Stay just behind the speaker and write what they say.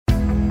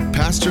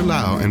Pastor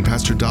Lau and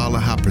Pastor Dala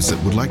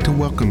Haprasit would like to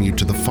welcome you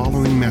to the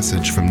following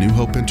message from New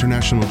Hope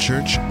International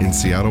Church in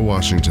Seattle,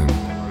 Washington.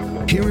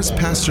 Here is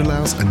Pastor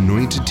Lau's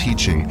anointed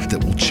teaching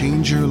that will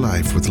change your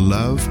life with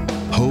love,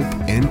 hope,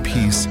 and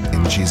peace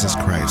in Jesus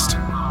Christ.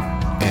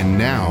 And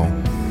now,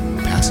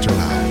 Pastor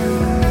Lau.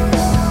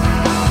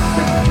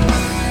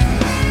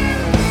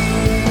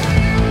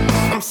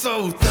 I'm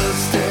so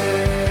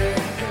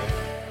thirsty.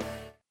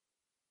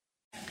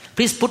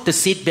 Please put the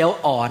seatbelt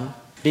on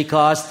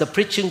because the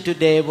preaching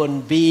today will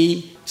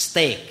be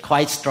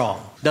quite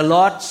strong. The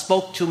Lord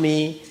spoke to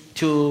me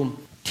to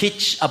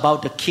teach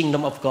about the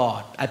kingdom of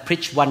God. I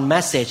preached one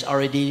message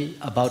already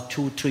about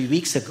 2-3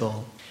 weeks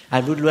ago.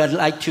 I would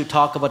like to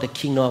talk about the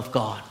kingdom of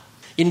God.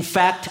 In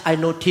fact, I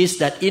noticed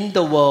that in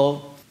the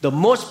world, the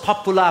most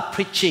popular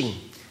preaching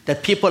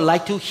that people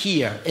like to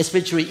hear,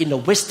 especially in the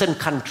Western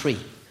country,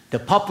 the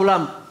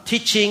popular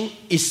teaching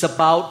is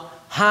about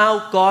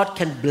how God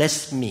can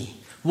bless me,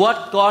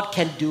 what God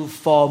can do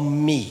for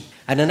me.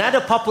 And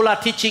another popular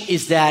teaching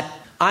is that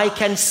I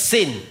can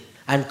sin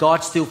and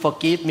God still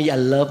forgive me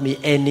and love me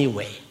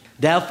anyway.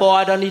 Therefore,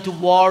 I don't need to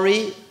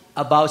worry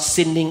about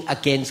sinning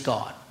against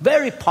God.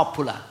 Very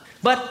popular.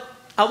 But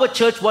our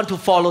church wants to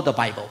follow the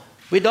Bible.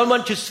 We don't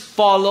want to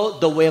follow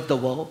the way of the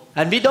world.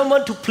 And we don't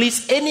want to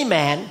please any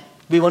man.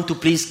 We want to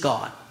please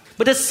God.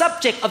 But the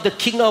subject of the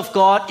kingdom of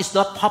God is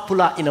not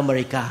popular in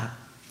America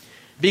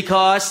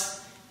because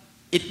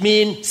it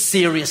means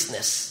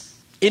seriousness.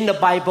 In the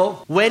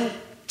Bible, when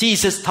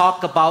Jesus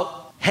talked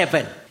about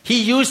heaven,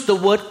 he used the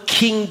word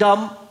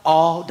kingdom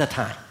all the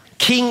time.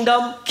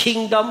 Kingdom,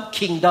 kingdom,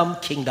 kingdom,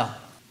 kingdom.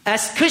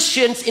 As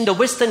Christians in the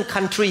Western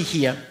country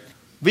here,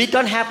 we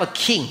don't have a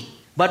king.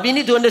 But we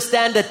need to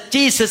understand that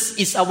Jesus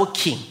is our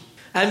king.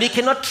 And we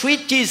cannot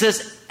treat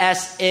Jesus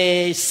as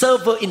a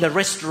server in a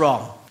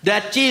restaurant.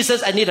 That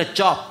Jesus, I need a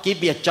job,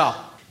 give me a job.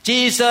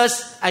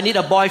 Jesus, I need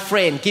a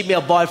boyfriend, give me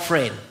a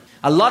boyfriend.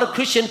 A lot of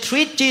Christians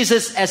treat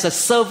Jesus as a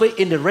server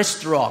in the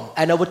restaurant,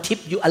 and I will tip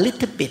you a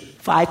little bit,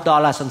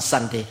 $5 on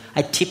Sunday.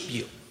 I tip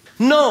you.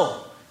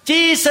 No,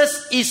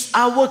 Jesus is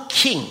our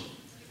King.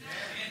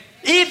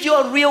 If you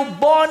are real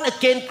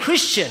born-again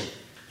Christian,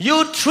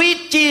 you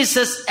treat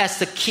Jesus as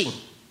the King.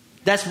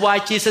 That's why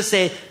Jesus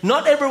said,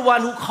 not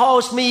everyone who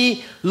calls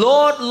me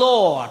Lord,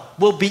 Lord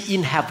will be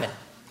in heaven.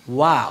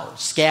 Wow,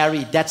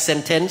 scary, that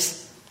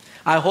sentence.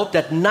 I hope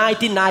that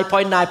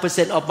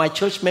 99.9% of my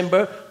church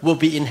members will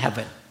be in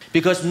heaven.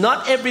 Because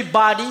not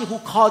everybody who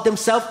call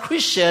themselves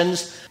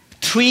Christians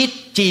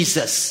treat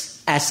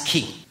Jesus as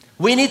King.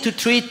 We need to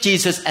treat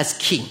Jesus as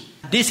King.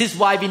 This is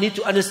why we need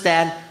to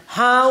understand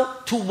how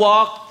to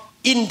walk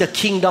in the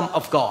kingdom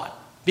of God.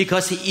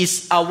 Because He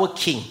is our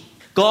King.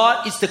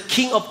 God is the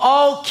King of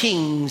all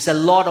kings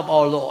and Lord of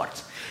all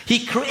lords.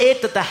 He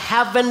created the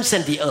heavens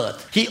and the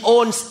earth. He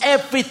owns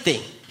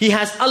everything. He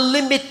has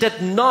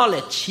unlimited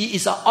knowledge. He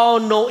is an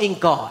all-knowing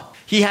God.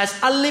 He has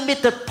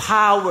unlimited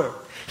power.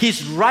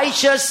 He's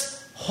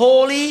righteous,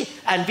 holy,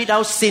 and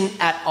without sin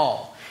at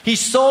all. He's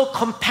so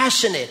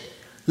compassionate,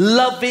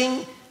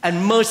 loving,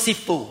 and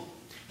merciful.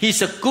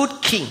 He's a good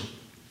king,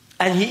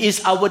 and He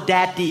is our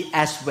daddy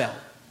as well.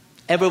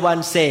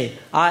 Everyone say,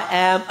 I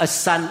am a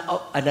son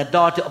and a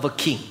daughter of a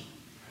king.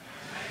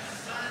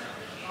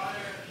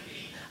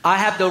 I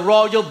have the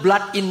royal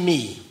blood in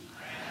me.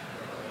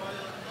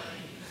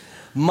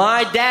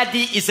 My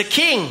daddy is a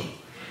king.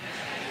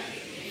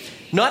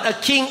 Not a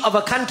king of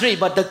a country,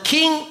 but the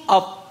king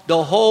of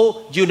the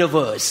whole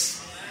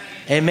universe.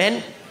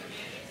 Amen.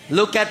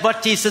 Look at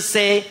what Jesus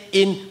said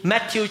in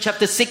Matthew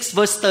chapter 6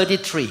 verse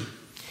 33.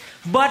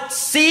 But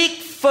seek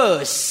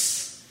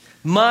first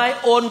my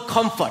own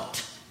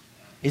comfort.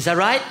 Is that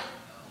right?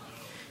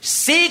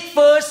 Seek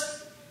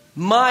first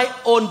my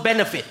own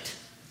benefit.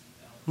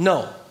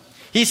 No.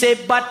 He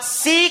said, but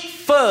seek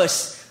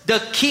first the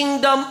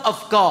kingdom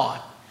of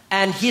God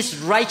and His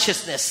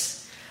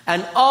righteousness,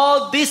 and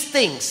all these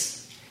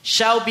things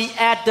shall be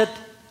added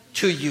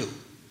to you.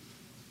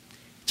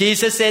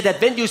 Jesus said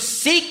that when you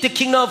seek the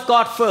kingdom of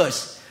God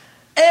first,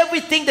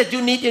 everything that you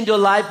need in your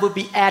life will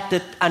be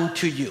added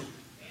unto you.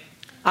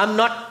 I'm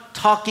not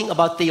talking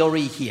about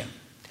theory here.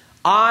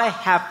 I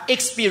have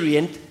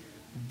experienced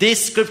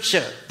this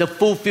scripture, the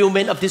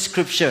fulfillment of this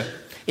scripture,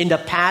 in the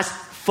past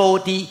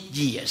 40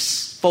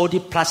 years, 40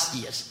 plus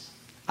years.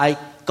 I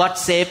got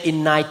saved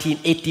in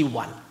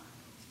 1981.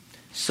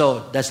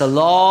 So that's a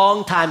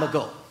long time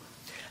ago.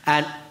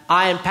 And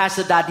I and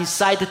Pastor Da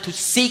decided to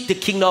seek the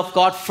kingdom of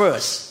God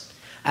first.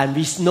 And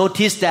we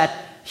noticed that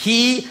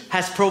He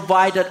has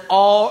provided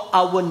all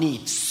our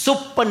needs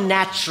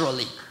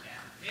supernaturally.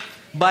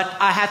 But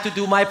I have to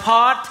do my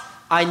part.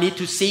 I need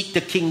to seek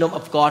the kingdom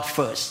of God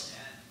first.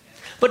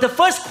 But the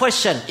first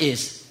question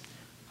is,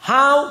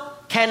 how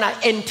can I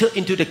enter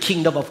into the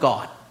kingdom of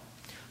God?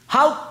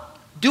 How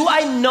do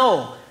I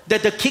know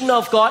that the kingdom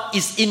of God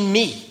is in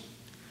me?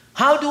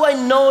 How do I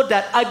know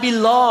that I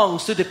belong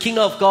to the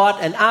kingdom of God,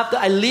 and after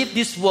I leave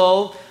this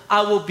world,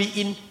 I will be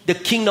in the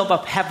kingdom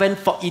of heaven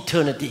for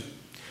eternity?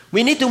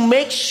 We need to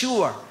make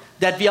sure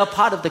that we are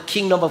part of the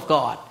kingdom of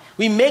God.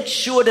 We make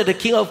sure that the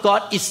kingdom of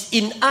God is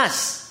in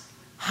us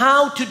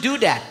How to do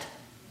that?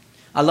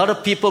 A lot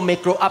of people may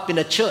grow up in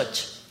a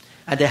church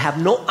and they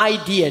have no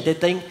idea. They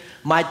think,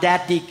 my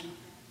daddy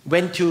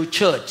went to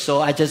church,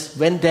 so I just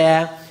went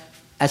there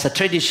as a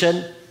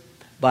tradition,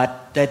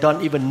 but they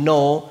don't even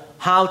know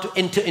how to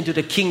enter into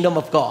the kingdom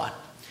of God.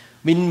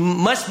 We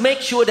must make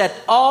sure that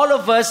all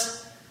of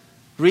us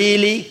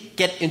really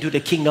get into the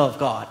kingdom of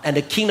God, and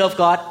the kingdom of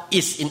God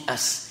is in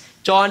us.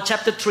 John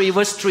chapter 3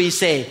 verse 3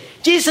 say,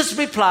 Jesus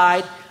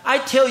replied, I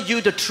tell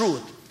you the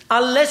truth,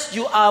 unless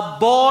you are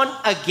born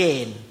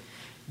again,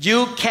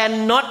 you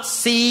cannot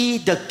see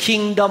the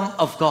kingdom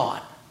of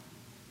God.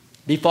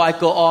 Before I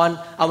go on,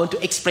 I want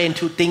to explain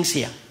two things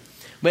here.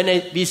 When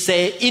we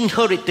say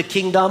inherit the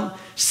kingdom,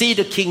 see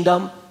the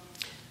kingdom,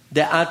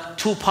 there are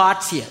two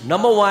parts here.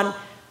 Number one,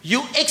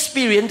 you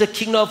experience the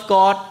kingdom of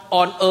God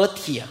on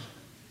earth here.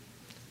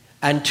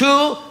 And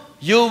two,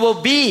 you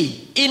will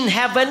be in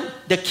heaven,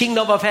 the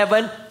kingdom of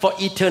heaven, for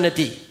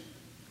eternity.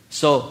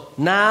 So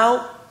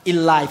now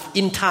in life,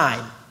 in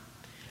time,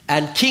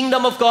 and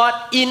kingdom of God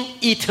in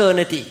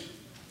eternity.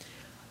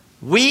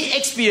 We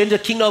experience the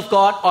kingdom of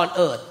God on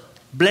earth.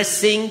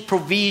 Blessing,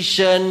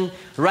 provision,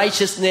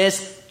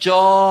 righteousness,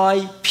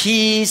 joy,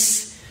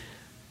 peace,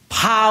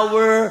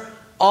 power,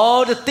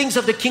 all the things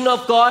of the kingdom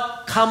of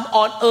God come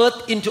on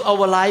earth into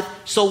our life.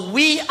 So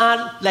we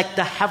are like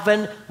the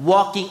heaven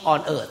walking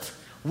on earth.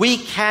 We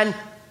can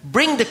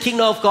bring the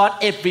kingdom of God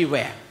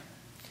everywhere.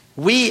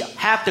 We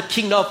have the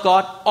kingdom of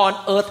God on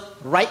earth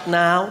right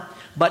now.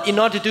 But in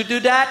order to do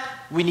that,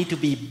 we need to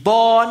be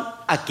born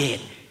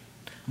again.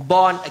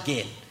 Born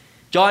again.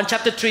 John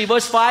chapter 3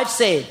 verse 5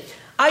 says,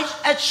 I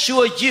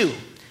assure you,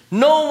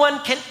 no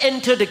one can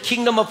enter the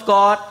kingdom of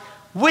God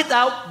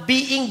without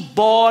being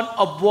born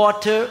of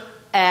water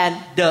and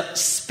the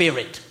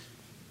Spirit.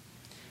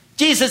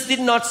 Jesus did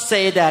not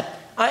say that,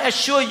 I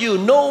assure you,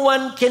 no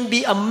one can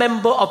be a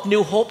member of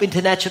New Hope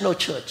International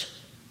Church.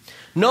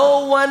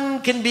 No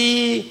one can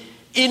be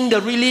in the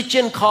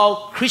religion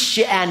called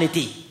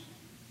Christianity.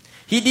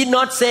 He did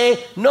not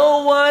say,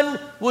 no one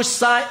would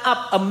sign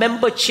up a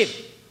membership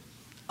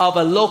of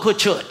a local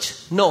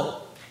church.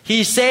 No.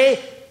 He said,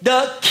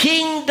 the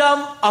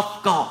kingdom of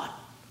God.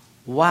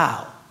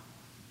 Wow.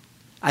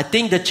 I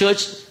think the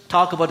church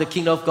talk about the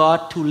kingdom of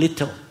God too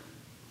little.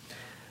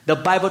 The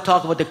Bible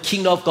talk about the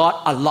kingdom of God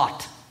a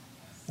lot.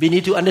 We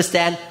need to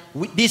understand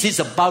this is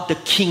about the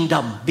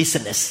kingdom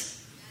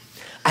business.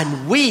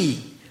 And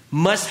we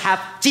must have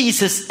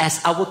Jesus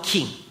as our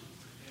king.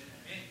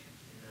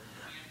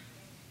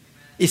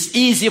 It's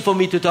easier for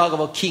me to talk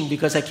about king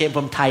because I came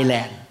from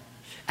Thailand.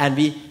 And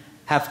we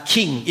have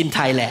king in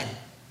Thailand.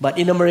 But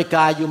in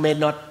America, you may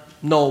not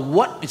know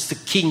what is the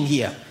king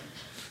here.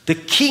 The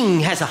king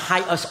has a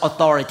highest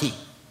authority.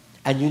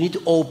 And you need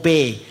to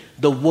obey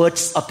the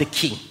words of the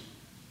king.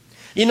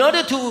 In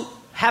order to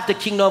have the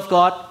kingdom of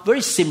God,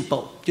 very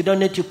simple. You don't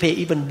need to pay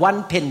even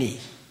 1 penny.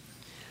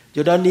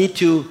 You don't need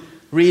to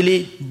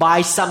really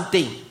buy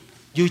something.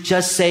 You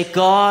just say,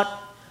 God,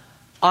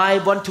 I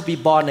want to be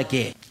born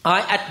again.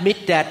 I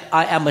admit that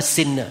I am a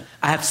sinner.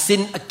 I have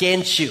sinned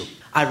against you.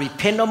 I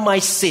repent of my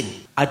sin.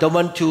 I don't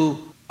want to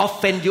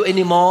offend you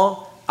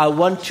anymore. I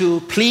want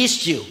to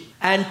please you.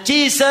 And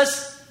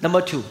Jesus,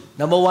 number two.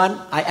 Number one,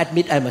 I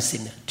admit I'm a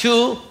sinner.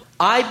 Two,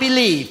 I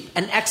believe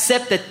and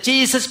accept that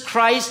Jesus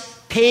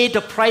Christ paid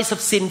the price of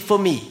sin for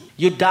me.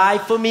 You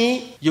died for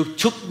me. You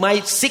took my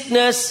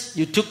sickness.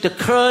 You took the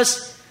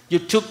curse. You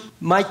took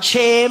my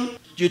shame.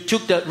 You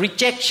took the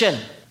rejection,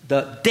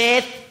 the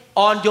death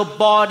on your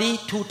body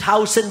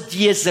 2,000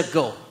 years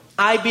ago.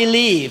 I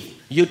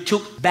believe you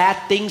took bad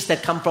things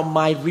that come from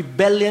my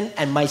rebellion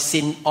and my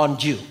sin on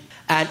you.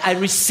 And I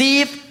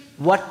received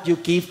what you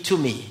give to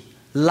me.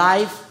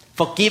 Life,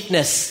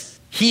 forgiveness,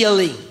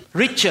 healing,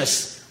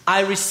 riches.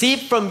 I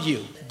received from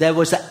you. There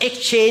was an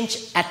exchange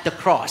at the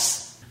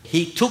cross.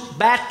 He took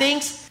bad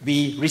things.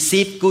 We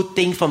received good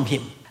things from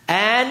him.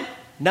 And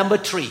number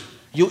three,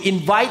 you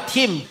invite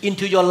him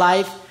into your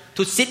life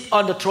to sit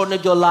on the throne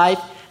of your life.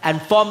 And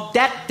from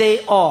that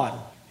day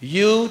on,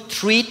 you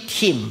treat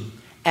him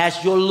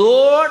as your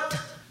Lord,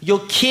 your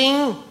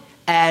King,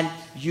 and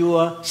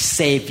your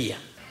Savior.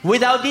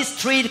 Without these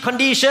three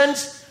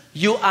conditions,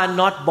 you are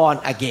not born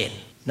again.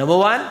 Number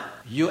one,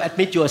 you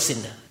admit you're a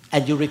sinner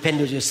and you repent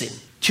of your sin.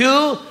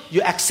 Two,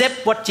 you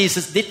accept what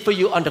Jesus did for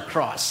you on the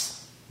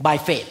cross by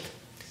faith.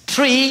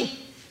 Three,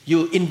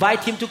 you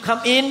invite him to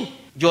come in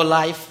your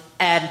life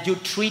and you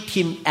treat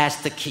him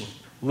as the King.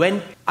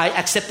 When I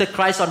accepted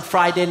Christ on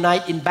Friday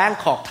night in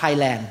Bangkok,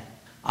 Thailand,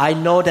 I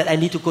know that I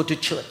need to go to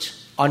church.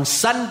 On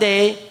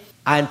Sunday,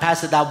 I and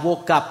Pastor Da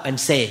woke up and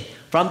say,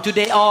 from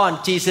today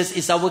on, Jesus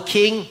is our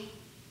King.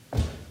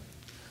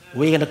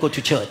 We're going to go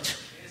to church.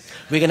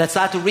 We're going to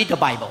start to read the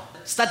Bible,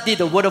 study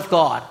the Word of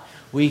God.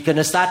 We're going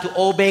to start to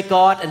obey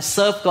God and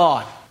serve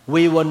God.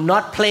 We will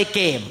not play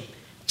game.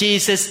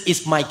 Jesus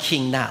is my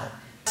King now.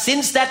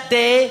 Since that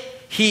day,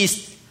 he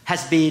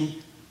has been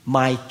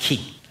my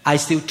King. I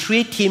still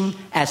treat him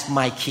as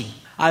my King.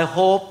 I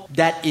hope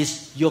that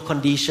is your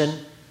condition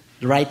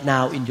right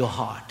now in your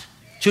heart.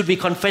 Should we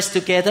confess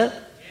together?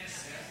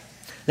 Yes.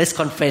 Let's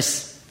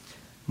confess.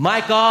 My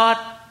God,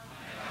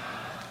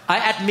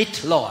 I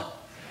admit, Lord,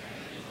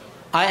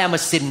 I am a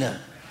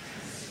sinner.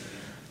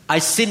 I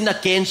sin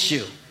against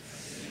you.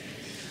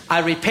 I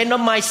repent of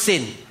my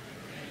sin.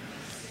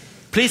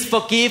 Please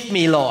forgive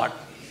me, Lord.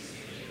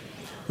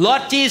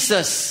 Lord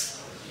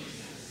Jesus,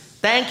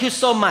 thank you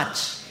so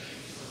much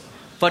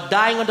for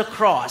dying on the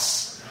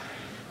cross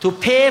to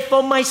pay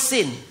for my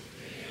sin.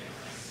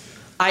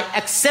 I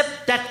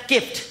accept that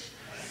gift.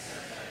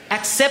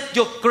 Accept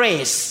your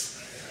grace.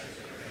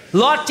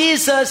 Lord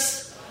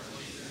Jesus,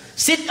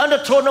 sit on the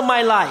throne of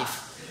my life.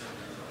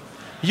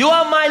 You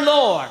are my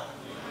Lord.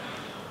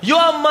 You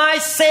are my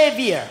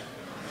Savior.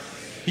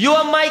 You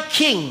are my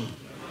King.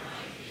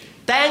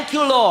 Thank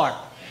you, Lord.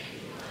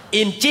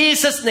 In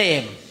Jesus'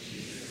 name,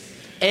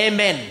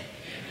 amen.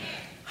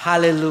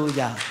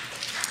 Hallelujah.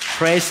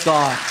 Praise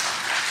God.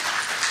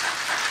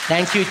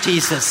 Thank you,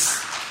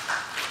 Jesus.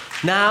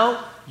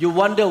 Now, you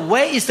wonder,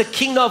 where is the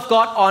kingdom of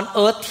God on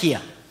earth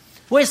here?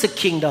 Where is the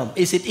kingdom?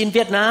 Is it in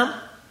Vietnam?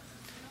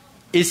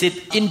 Is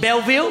it in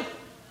Belleville?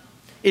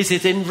 Is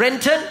it in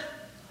Renton?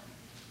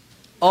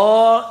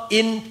 Or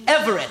in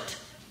Everett?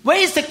 Where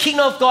is the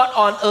kingdom of God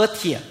on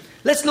earth here?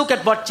 Let's look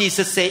at what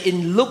Jesus said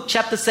in Luke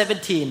chapter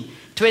 17,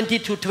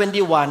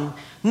 20-21.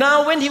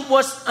 Now when he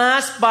was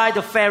asked by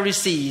the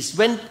Pharisees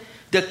when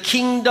the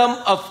kingdom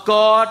of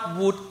God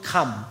would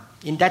come.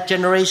 In that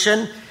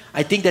generation,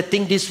 I think they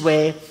think this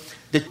way.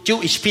 The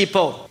Jewish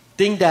people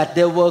think that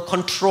they were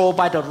controlled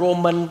by the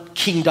Roman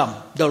kingdom,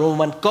 the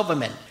Roman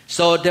government.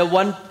 So they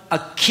want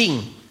a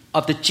king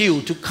of the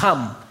Jew to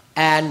come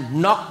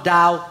and knock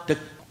down the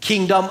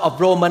kingdom of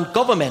Roman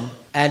government.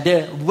 And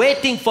they're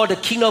waiting for the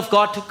kingdom of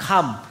God to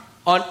come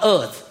on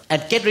earth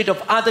and get rid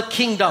of other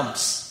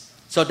kingdoms.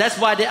 So that's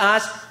why they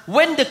asked,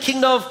 when the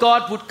kingdom of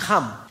God would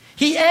come.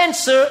 He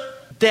answered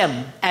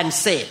them and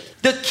said,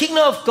 the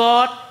kingdom of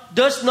God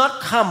does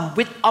not come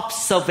with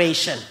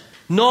observation,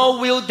 nor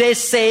will they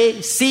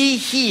say, see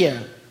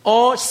here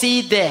or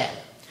see there.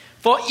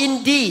 For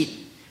indeed,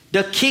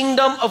 the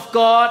kingdom of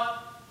God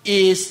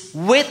is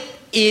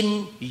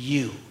within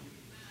you.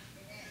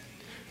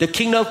 The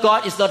kingdom of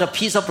God is not a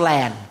piece of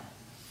land.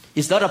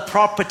 It's not a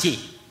property.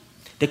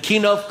 The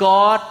kingdom of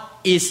God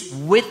is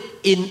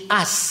within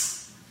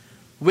us,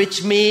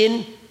 which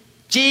means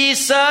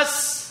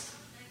Jesus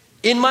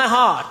in my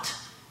heart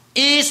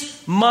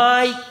is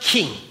my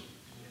King.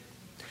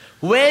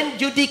 When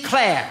you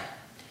declare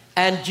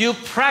and you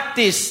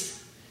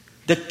practice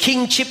the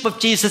kingship of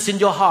Jesus in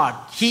your heart,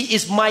 He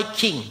is my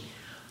King.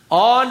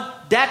 On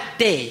that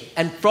day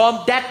and from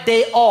that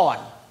day on,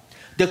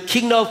 the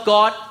kingdom of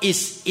God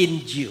is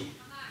in you.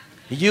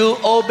 You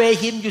obey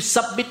Him, you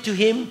submit to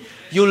Him,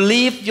 you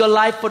live your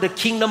life for the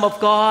kingdom of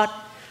God.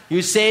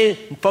 You say,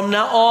 from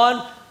now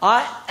on,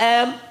 I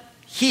am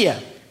here.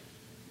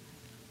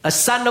 A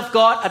son of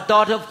God, a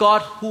daughter of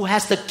God who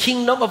has the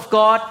kingdom of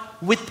God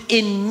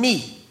within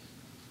me.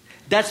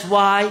 That's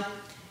why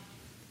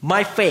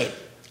my faith,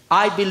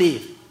 I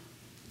believe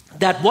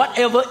that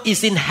whatever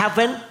is in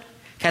heaven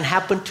can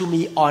happen to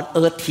me on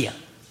earth here.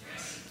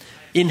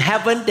 In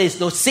heaven, there is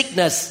no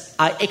sickness.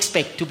 I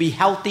expect to be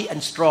healthy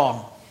and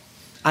strong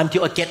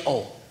until I get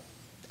old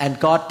and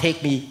God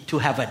take me to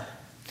heaven.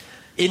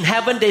 In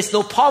heaven, there is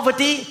no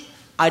poverty.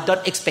 I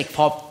don't expect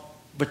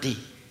poverty.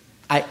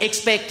 I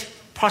expect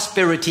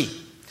prosperity.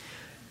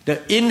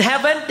 In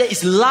heaven, there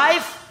is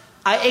life.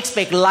 I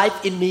expect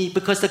life in me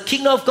because the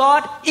kingdom of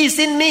God is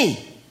in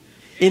me.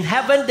 In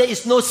heaven, there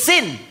is no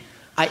sin.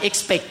 I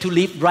expect to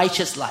live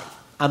righteous life.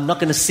 I'm not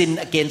going to sin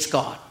against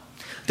God.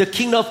 The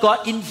kingdom of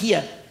God in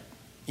here.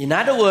 In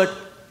other words,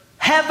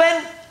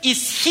 heaven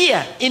is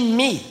here in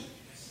me.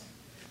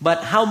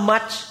 But how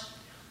much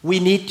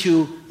we need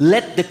to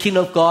let the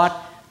kingdom of God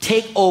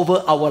take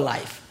over our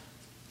life.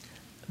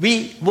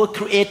 We were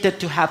created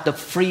to have the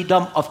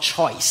freedom of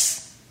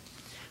choice.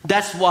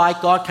 That's why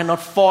God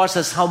cannot force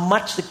us how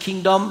much the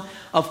kingdom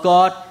of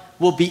God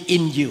will be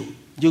in you.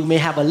 You may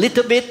have a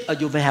little bit or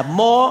you may have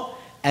more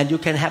and you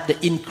can have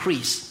the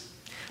increase.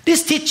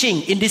 This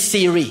teaching in this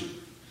series,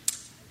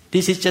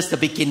 this is just the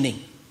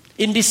beginning.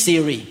 In this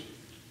series,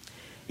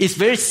 it's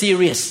very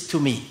serious to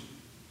me.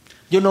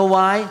 You know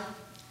why?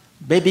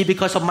 Maybe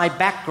because of my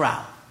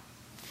background.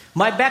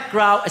 My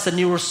background as a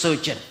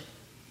neurosurgeon.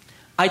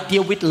 I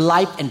deal with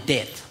life and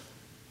death.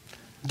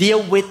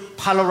 Deal with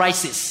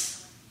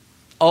paralysis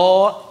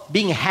or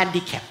being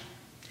handicapped.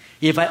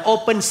 If I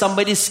open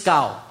somebody's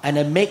skull and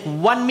I make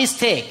one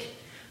mistake,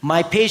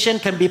 my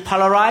patient can be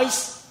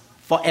paralyzed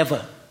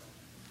forever.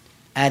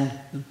 And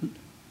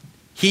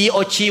he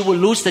or she will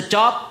lose the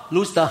job,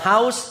 lose the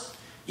house.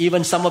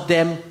 Even some of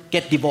them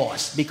get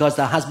divorced because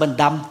the husband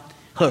dumped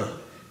her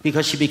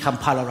because she became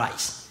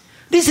paralyzed.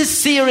 This is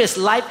serious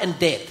life and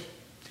death.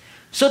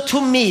 So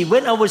to me,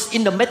 when I was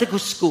in the medical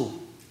school,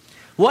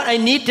 what I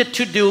needed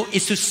to do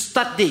is to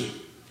study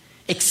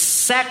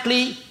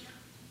exactly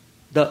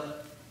the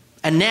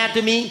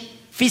anatomy,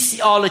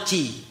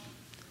 physiology,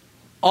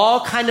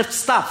 all kind of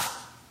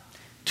stuff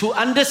to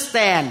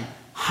understand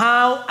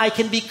how I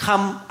can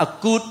become a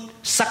good,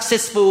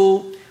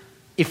 successful,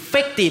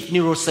 effective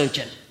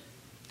neurosurgeon.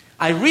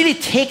 I really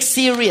take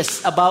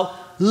serious about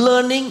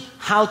learning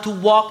how to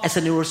walk as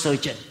a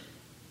neurosurgeon.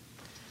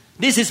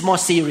 This is more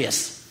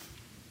serious.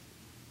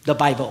 The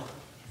Bible.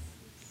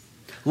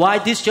 Why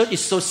this church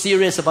is so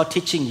serious about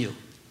teaching you?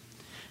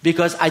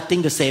 Because I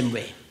think the same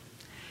way.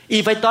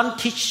 If I don't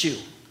teach you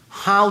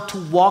how to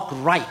walk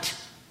right,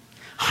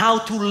 how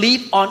to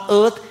live on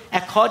earth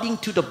according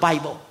to the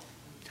Bible,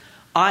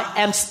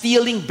 I am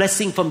stealing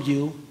blessing from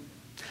you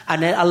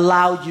and I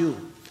allow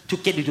you to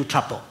get into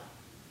trouble.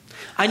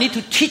 I need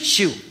to teach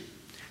you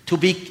to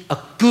be a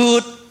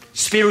good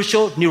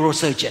spiritual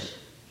neurosurgeon,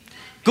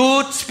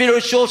 good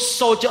spiritual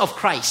soldier of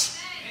Christ.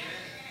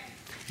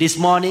 This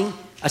morning,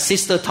 a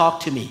sister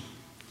talked to me.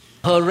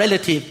 Her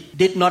relative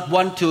did not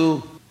want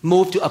to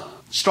move to a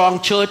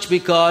strong church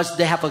because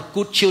they have a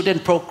good children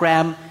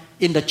program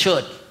in the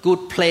church,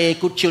 good play,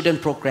 good children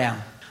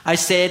program. I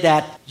say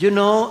that,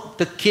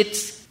 the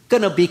kids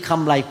gonna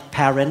become like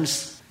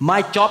parents.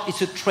 My job is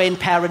to train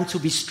parents to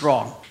be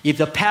strong. If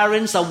the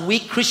parents are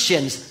weak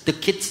Christians, the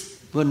kids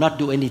will not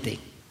do anything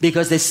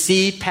because they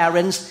see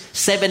parents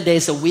 7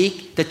 days a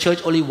week, the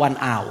church only 1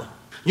 hour.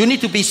 You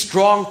need to be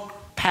strong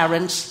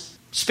parents,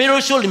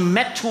 spiritually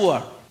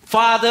mature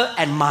father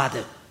and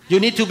mother. You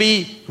need to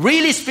be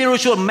really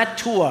spiritual,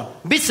 mature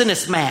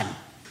businessman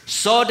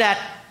so that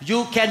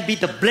you can be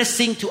the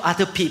blessing to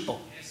other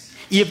people.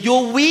 If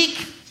you're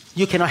weak,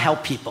 you cannot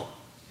help people.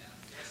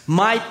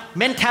 My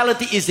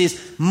mentality is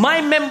this: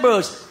 my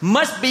members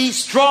must be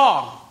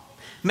strong,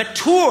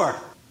 mature,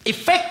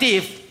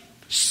 effective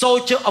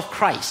soldier of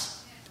Christ.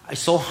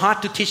 It's so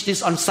hard to teach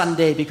this on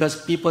Sunday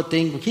because people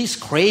think he's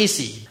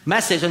crazy.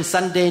 Message on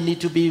Sunday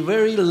need to be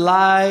very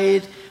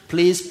light,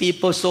 please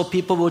people, so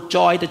people will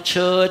join the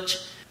church.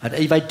 But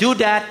if I do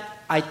that,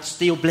 I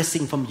steal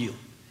blessing from you.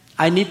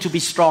 I need to be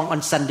strong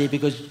on Sunday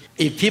because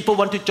if people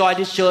want to join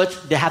this church,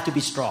 they have to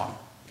be strong.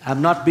 I'm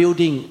not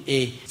building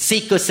a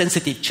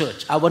seeker-sensitive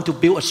church. I want to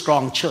build a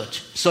strong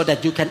church so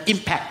that you can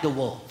impact the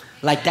world.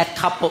 Like that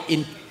couple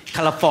in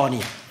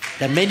California.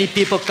 That many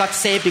people got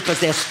saved because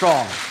they're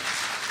strong.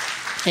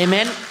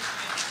 Amen?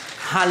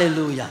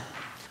 Hallelujah.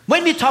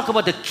 When we talk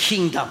about the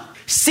kingdom,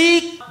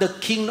 seek the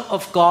kingdom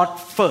of God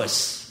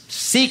first.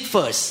 Seek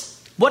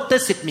first. What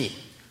does it mean?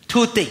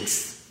 2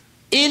 things.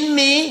 In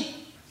me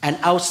and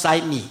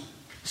outside me.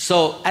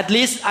 So at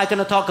least I'm going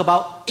to talk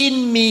about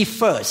in me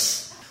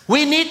first.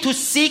 We need to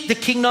seek the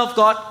kingdom of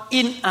God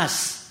in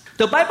us.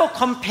 The Bible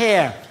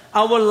compares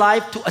our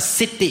life to a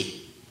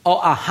city or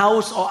a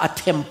house or a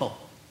temple.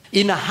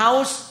 In a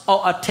house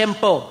or a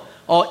temple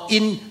or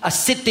in a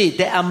city,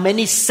 there are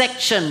many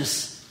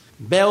sections.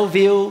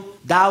 Bellevue,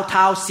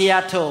 downtown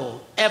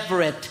Seattle,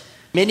 Everett,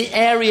 many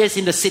areas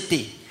in the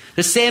city.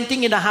 The same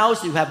thing in the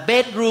house, you have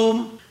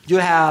bedroom, you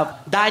have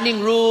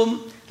dining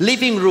room,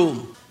 living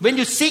room. When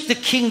you seek the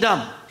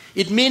kingdom,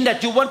 it means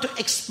that you want to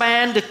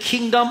expand the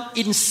kingdom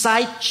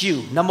inside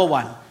you, number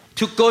 1.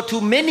 To go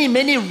to many,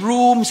 many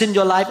rooms in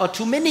your life or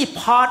to many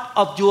parts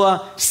of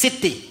your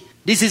city.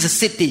 This is a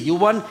city. You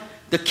want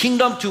the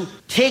kingdom to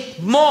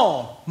take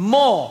more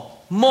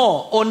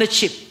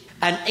ownership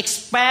and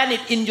expand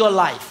it in your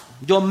life,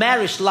 your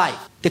marriage life.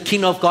 The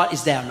kingdom of God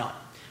is there or not?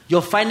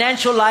 Your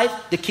financial life,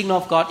 the kingdom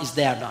of God is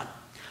there or not?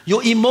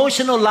 Your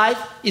emotional life,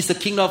 is the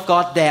kingdom of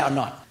God there or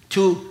not?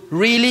 To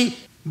really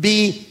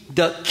be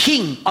the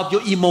king of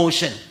your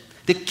emotion,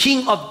 the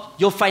king of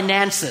your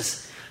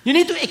finances. You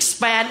need to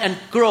expand and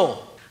grow.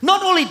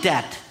 Not only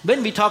that,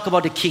 when we talk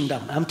about the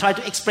kingdom, I'm trying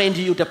to explain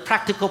to you the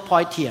practical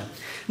point here.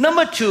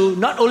 Number 2,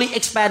 not only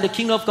expand the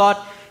kingdom of God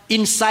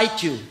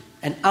inside you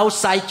and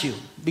outside you.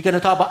 We're going to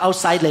talk about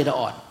outside later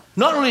on.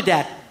 Not only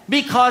that,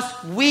 because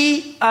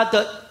we are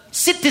the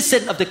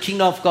citizen of the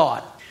kingdom of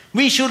God,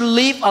 we should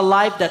live a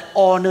life that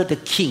honor the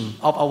king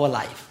of our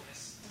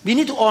life. We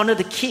need to honor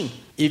the king.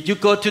 If you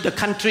go to the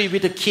country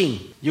with the king,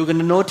 you're going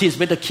to notice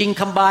when the king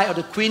come by or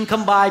the queen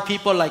come by,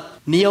 people like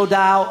kneel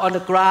down on the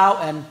ground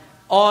and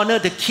honor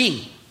the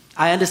king.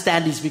 I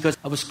understand this because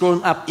I was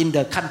growing up in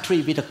the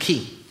country with the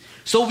king.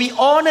 So we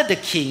honor the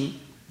king.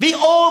 We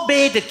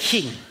obey the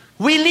king.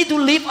 We need to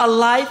live a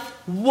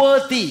life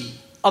worthy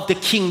of the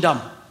kingdom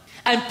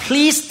and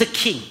please the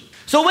king.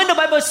 So when the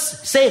Bible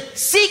says,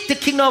 seek the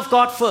kingdom of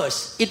God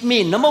first, it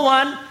means, number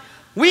 1,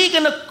 we're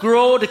going to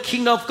grow the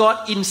kingdom of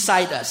God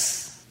inside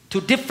us to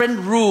different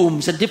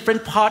rooms and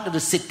different parts of the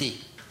city.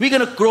 We're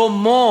going to grow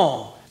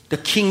more the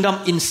kingdom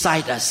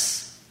inside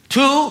us.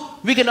 2,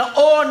 we're going to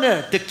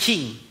honor the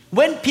king.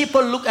 When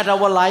people look at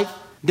our life,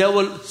 they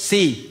will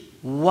see,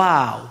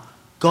 wow,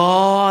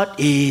 God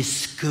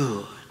is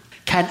good.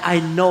 Can I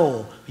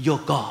know your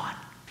God?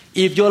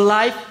 If your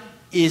life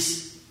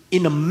is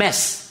in a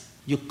mess,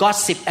 you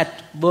gossip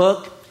at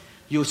work,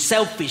 you're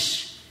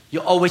selfish, you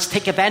always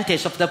take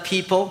advantage of the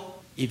people.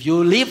 If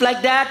you live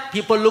like that,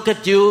 people look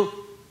at you,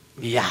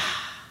 yeah,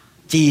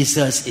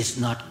 Jesus is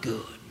not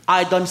good.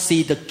 I don't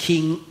see the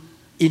king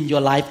in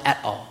your life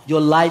at all.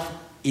 Your life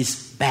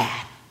is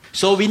bad.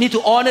 So we need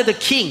to honor the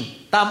king,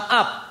 thumb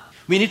up.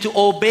 We need to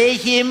obey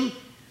him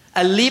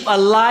and live a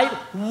life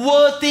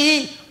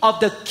worthy of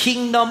the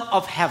kingdom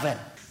of heaven.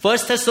 1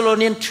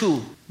 Thessalonians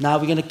 2. Now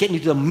we're going to get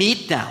into the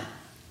meat now.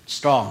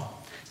 Strong.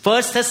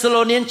 1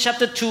 Thessalonians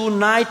chapter 2,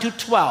 9 to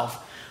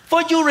 12.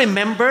 For you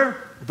remember,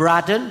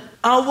 brethren,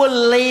 our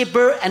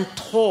labor and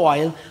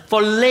toil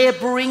for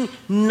laboring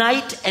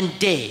night and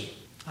day.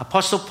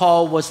 Apostle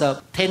Paul was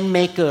a tent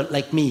maker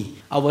like me.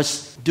 I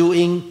was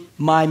doing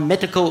my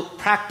medical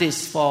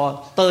practice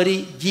for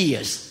 30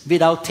 years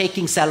without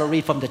taking salary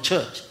from the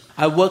church.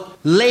 I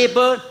worked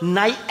labor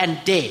night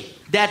and day,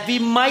 that we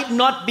might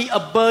not be a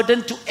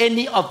burden to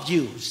any of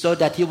you, so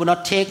that he will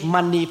not take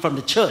money from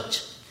the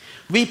church.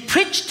 We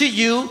preach to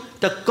you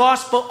the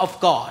gospel of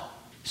God.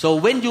 So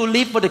when you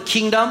live for the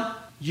kingdom,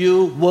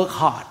 you work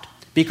hard,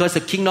 because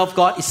the kingdom of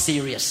God is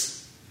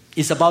serious.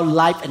 It's about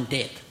life and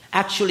death.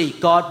 Actually,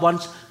 God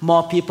wants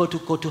more people to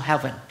go to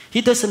heaven.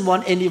 He doesn't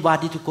want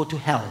anybody to go to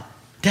hell.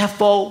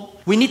 Therefore,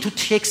 we need to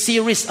take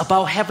serious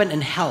about heaven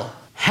and hell.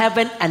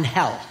 Heaven and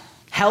hell.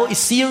 Hell is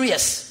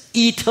serious.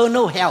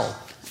 Eternal hell.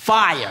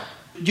 Fire.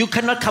 You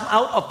cannot come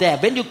out of there.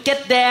 When you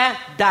get there,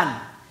 done.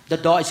 The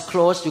door is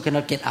closed. You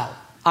cannot get out.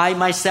 I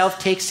myself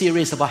take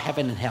serious about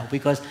heaven and hell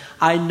because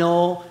I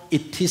know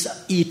it is an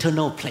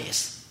eternal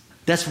place.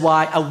 That's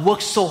why I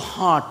work so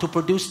hard to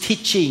produce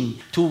teaching,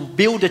 to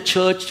build a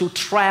church, to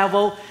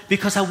travel,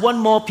 because I want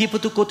more people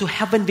to go to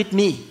heaven with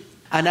me.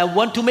 And I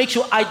want to make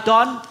sure I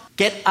don't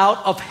get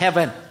out of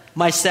heaven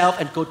myself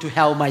and go to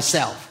hell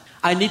myself.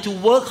 I need to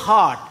work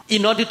hard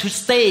in order to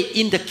stay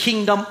in the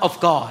kingdom of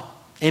God.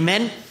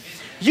 Amen?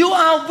 You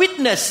are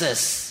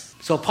witnesses.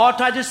 So Paul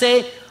tried to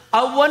say,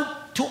 I want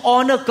to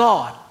honor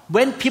God.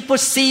 When people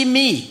see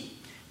me,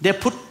 they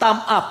put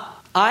thumb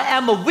up. I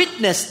am a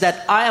witness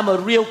that I am a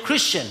real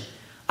Christian.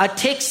 I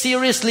take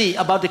seriously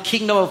about the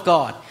kingdom of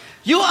God.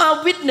 You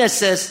are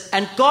witnesses,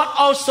 and God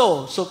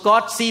also. So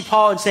God see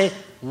Paul and say,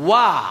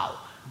 wow,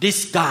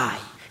 this guy,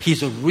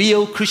 he's a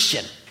real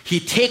Christian.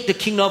 He take the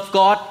kingdom of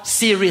God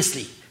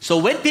seriously. So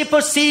when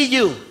people see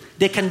you,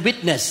 they can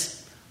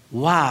witness,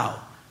 wow,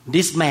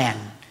 this man,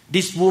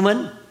 this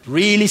woman,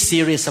 really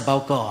serious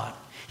about God.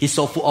 He's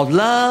so full of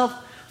love,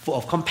 full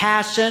of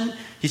compassion.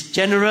 He's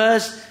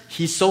generous.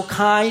 He's so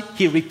kind.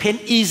 He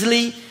repents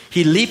easily.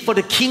 He lives for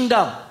the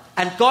kingdom.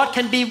 And God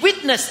can be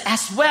witness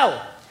as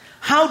well.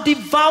 How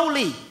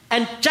devoutly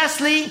and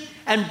justly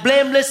and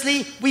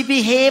blamelessly we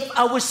behave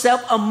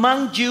ourselves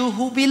among you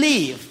who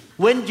believe.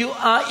 When you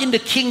are in the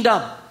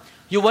kingdom,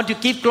 you want to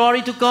give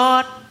glory to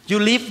God. You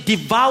live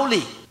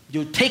devoutly.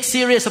 You take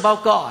serious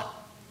about God.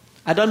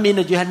 I don't mean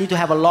that you need to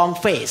have a long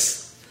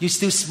face. You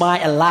still smile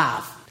and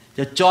laugh.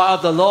 The joy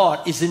of the Lord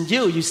is in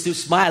you. You still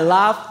smile and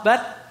laugh,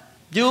 but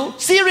you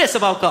serious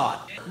about God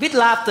with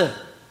laughter.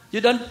 You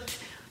don't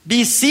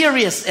be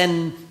serious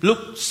and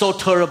look so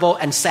terrible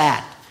and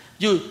sad.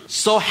 You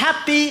so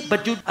happy,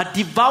 but you are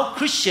devout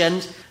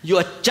Christians. You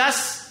are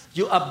just,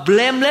 you are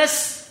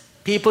blameless.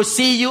 People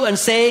see you and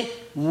say,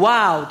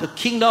 wow, the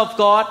kingdom of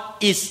God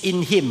is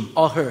in him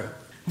or her.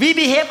 We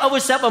behave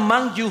ourselves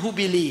among you who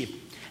believe.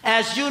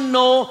 As you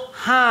know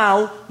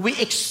how we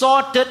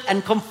exhorted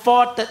and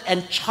comforted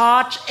and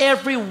charged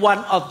every one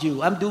of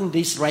you. I'm doing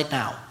this right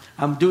now.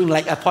 I'm doing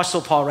like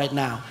Apostle Paul right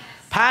now.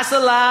 Pass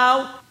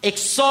aloud,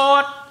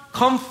 exhort,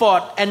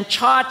 comfort, and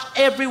charge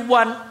every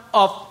one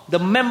of the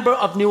member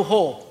of New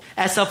Hope,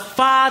 as a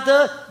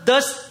father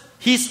does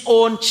his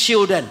own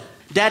children,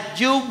 that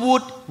you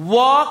would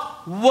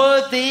walk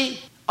worthy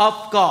of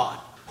God,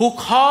 who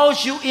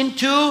calls you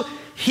into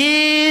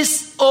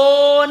his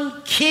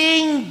own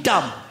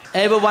kingdom.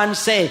 Everyone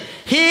say,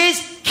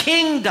 his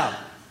kingdom.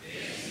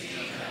 His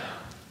kingdom.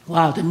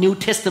 Wow, the New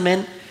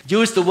Testament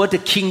used the word the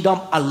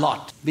kingdom a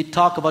lot. We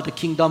talk about the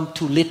kingdom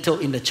too little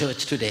in the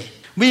church today.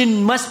 We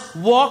must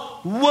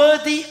walk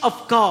worthy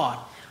of God,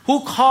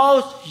 who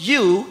calls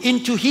you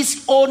into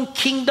his own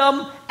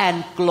kingdom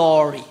and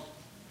glory.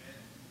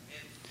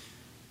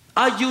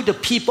 Are you the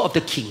people of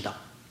the kingdom?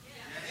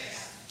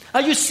 Yes.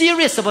 Are you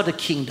serious about the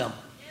kingdom?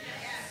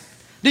 Yes.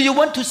 Do you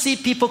want to see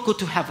people go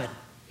to heaven?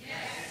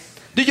 Yes.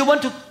 Do you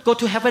want to go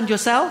to heaven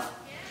yourself?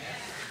 Yes.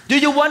 Do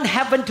you want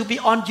heaven to be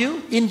on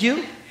you, in you?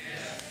 Yes.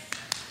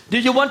 Do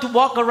you want to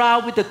walk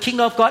around with the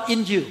kingdom of God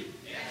in you?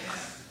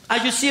 Yes.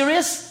 Are you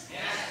serious?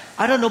 Yes.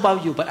 I don't know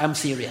about you, but I'm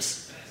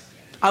serious.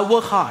 I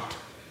work hard.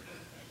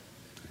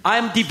 I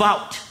am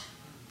devout.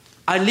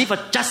 I live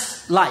a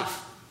just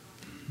life,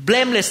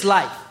 blameless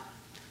life.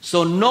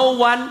 So no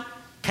one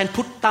can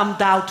put thumb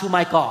down to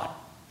my God.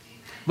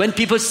 When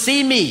people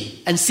see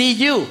me and see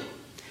you,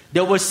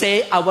 they will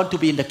say, I want to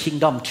be in the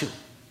kingdom too.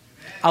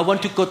 I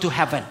want to go to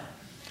heaven.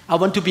 I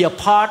want to be a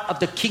part of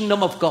the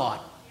kingdom of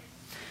God.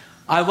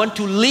 I want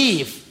to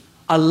live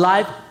a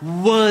life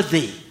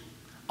worthy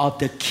of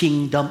the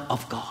kingdom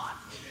of God.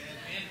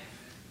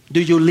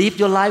 Do you live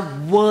your life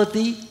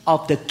worthy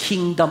of the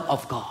kingdom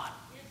of God?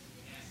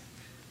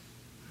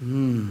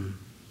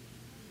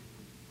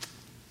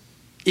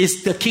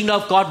 Is the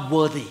kingdom of God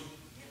worthy?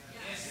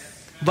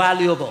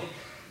 Valuable?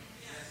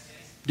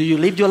 Do you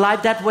live your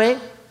life that way?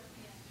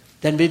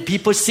 Then when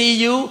people see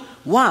you,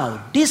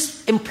 wow,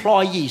 this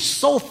employee is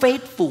so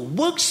faithful,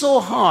 works so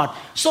hard,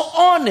 so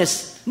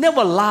honest,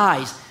 never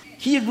lies.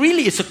 he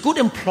really is a good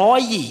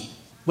employee.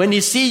 When he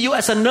see you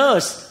as a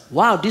nurse,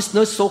 wow, this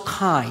nurse so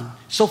kind,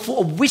 so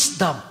full of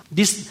wisdom.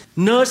 This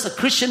nurse, a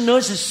Christian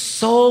nurse, is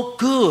so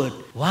good.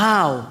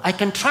 Wow, I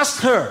can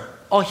trust her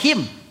or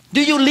him.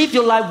 Do you live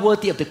your life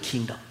worthy of the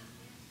kingdom?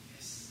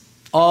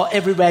 Or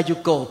everywhere you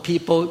go,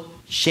 people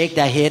shake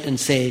their head and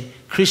say,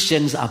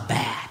 Christians are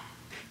bad.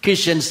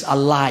 Christians are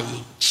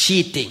lying,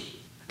 cheating.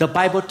 The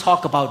Bible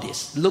talk about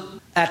this.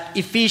 Look at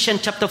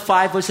Ephesians chapter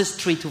 5, verses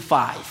 3 to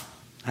 5.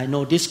 I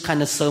know this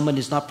kind of sermon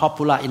is not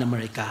popular in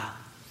America.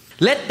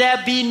 Let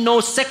there be no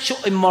sexual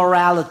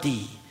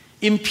immorality,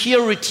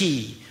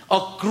 impurity,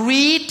 or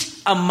greed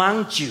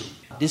among you.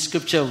 This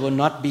scripture will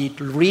not be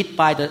read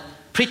by the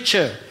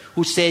preacher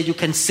who say you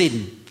can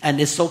sin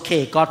and it's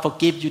okay. God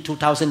forgave you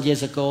 2,000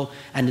 years ago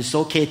and it's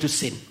okay to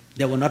sin.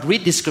 They will not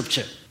read this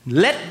scripture.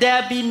 Let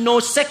there be no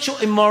sexual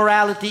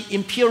immorality,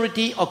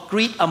 impurity, or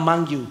greed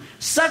among you.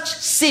 Such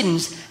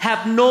sins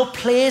have no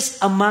place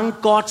among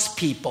God's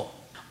people.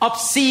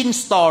 Obscene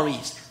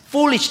stories,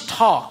 foolish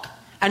talk,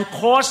 and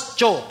coarse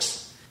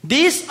jokes.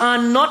 These are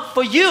not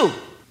for you.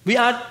 We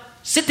are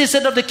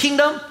citizens of the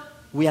kingdom.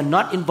 We are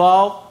not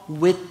involved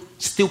with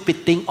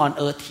stupid thing on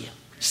earth here.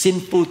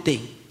 Sinful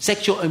thing,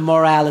 sexual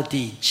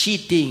immorality,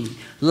 cheating,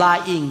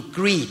 lying,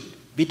 greed.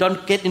 We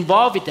don't get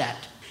involved with that.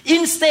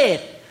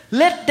 Instead,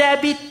 let there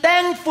be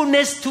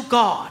thankfulness to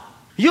God.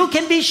 You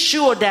can be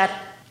sure that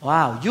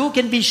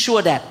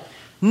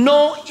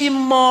no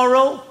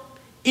immoral,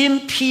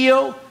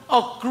 impure,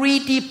 or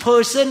greedy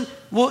person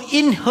will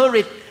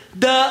inherit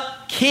the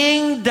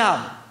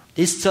kingdom.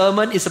 This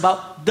sermon is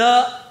about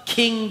the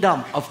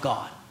kingdom of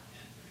God.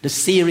 The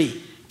series,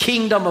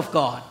 Kingdom of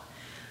God.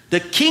 The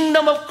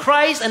kingdom of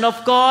Christ and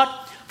of God.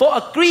 For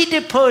a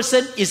greedy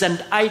person is an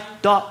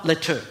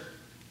idolater,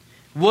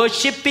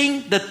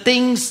 worshipping the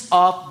things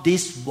of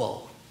this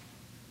world.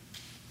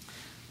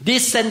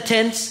 This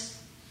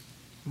sentence,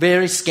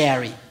 very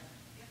scary.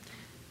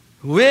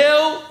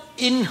 Will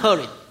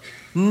inherit.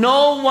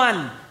 No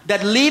one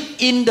that live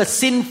in the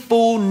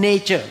sinful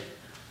nature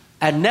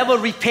and never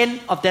repent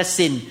of their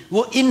sin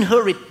will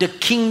inherit the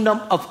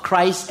kingdom of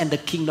Christ and the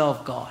kingdom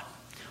of God.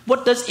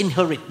 What does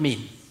inherit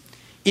mean?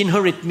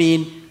 Inherit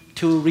means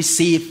to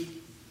receive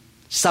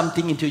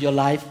something into your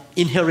life.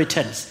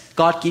 Inheritance.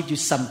 God gives you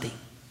something.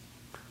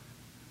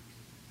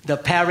 The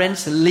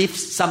parents leave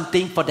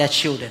something for their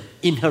children.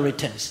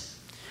 Inheritance.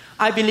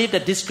 I believe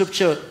that this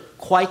scripture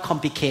quite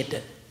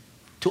complicated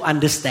to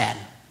understand.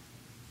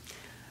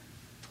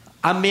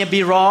 I may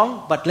be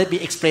wrong, but let me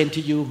explain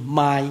to you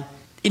my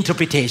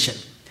interpretation.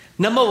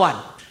 Number one,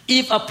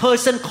 if a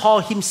person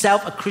calls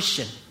himself a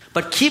Christian,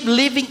 but keep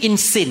living in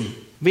sin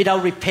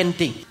without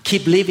repenting,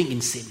 keep living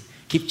in sin,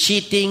 keep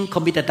cheating,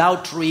 commit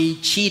adultery,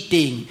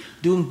 cheating,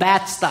 doing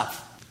bad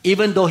stuff,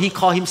 even though he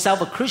calls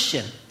himself a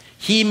Christian,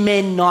 he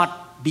may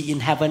not be in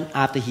heaven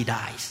after he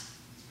dies.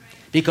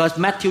 Because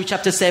Matthew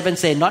chapter 7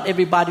 says, not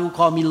everybody who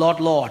calls me Lord,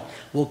 Lord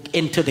will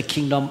enter the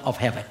kingdom of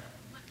heaven.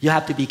 You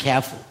have to be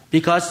careful.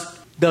 Because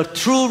the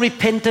true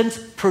repentance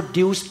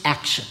produces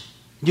action.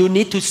 You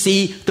need to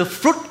see the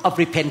fruit of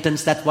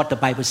repentance. That's what the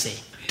Bible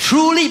says.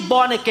 Truly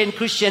born again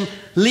Christian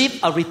live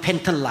a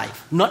repentant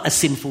life, not a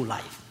sinful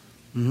life.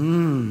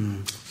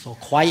 So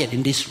quiet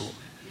in this room.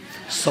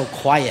 So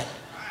quiet.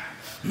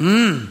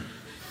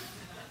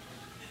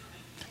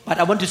 But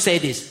I want to say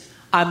this.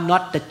 I'm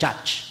not the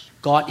judge.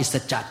 God is the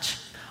judge.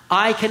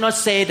 I cannot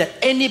say that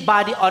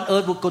anybody on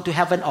earth will go to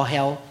heaven or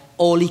hell.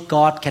 Only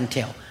God can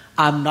tell.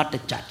 I'm not the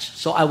judge.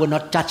 So I will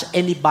not judge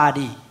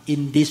anybody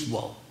in this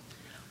world.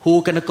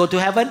 Who's going to go to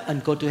heaven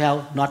and go to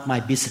hell, not my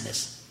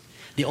business.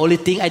 The only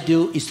thing I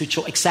do is to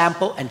show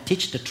example and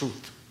teach the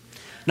truth.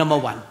 Number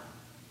one,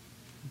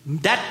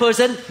 that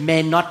person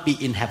may not be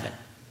in heaven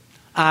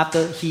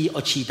after he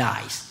or she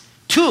dies.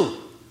 Two,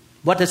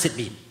 what does it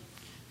mean?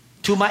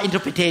 To my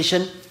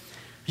interpretation,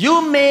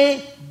 you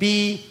may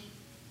be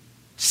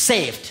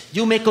saved.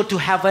 You may go to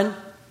heaven,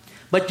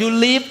 but you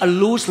live a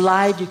loose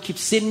life. You keep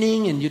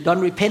sinning and you don't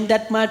repent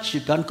that much. You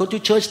don't go to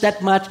church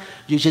that much.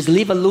 You just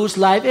live a loose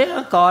life.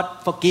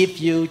 God forgive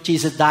you.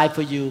 Jesus died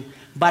for you.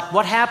 But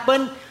what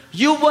happened?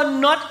 You will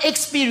not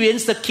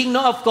experience the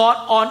kingdom of God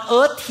on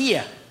earth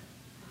here.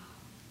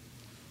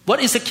 What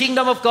is the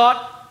kingdom of God?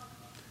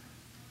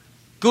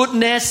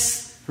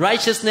 Goodness,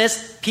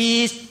 righteousness,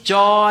 peace,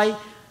 joy,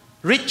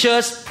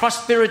 riches,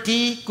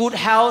 prosperity, good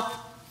health,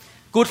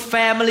 good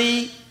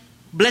family,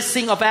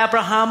 blessing of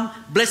Abraham,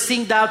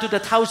 blessing down to the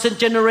 1,000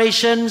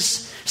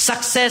 generations,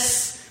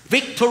 success,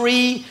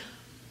 victory,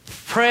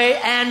 prayer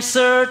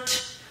answered,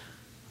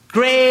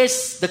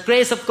 grace, the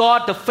grace of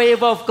God, the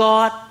favor of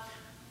God,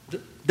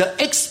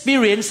 the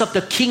experience of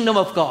the kingdom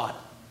of God.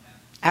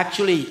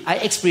 Actually, I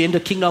experienced the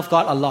kingdom of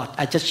God a lot.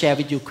 I just share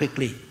with you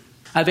quickly.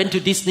 I went to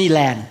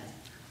Disneyland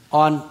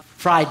on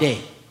Friday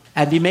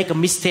and we make a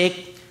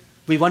mistake.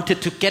 We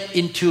wanted to get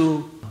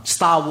into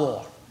Star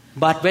Wars.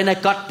 But when I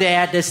got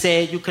there, they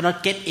say you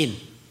cannot get in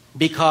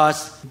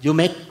because you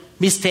make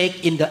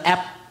mistake in the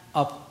app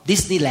of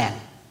Disneyland.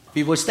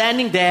 We were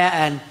standing there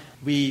and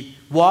We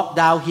walk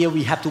down here,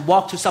 we have to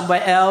walk to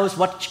somewhere else.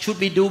 What should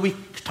we do? We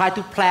try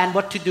to plan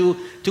what to do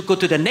to go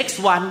to the next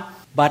one.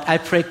 But I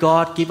pray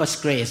God give us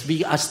grace.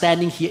 We are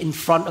standing here in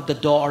front of the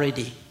door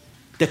already.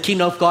 The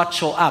kingdom of God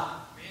show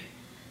up.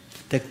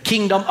 The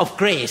kingdom of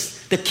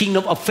grace, the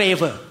kingdom of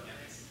favor.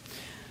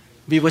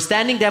 We were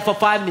standing there for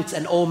 5 minutes.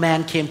 An old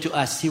man came to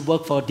us. He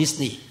worked for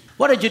Disney.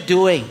 What are you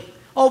doing?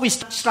 Oh, we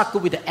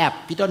struggle with the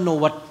app. We don't know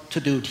what to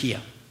do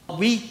here.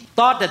 We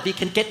thought that we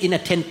can get in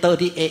at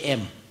 10:30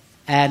 a.m.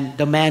 And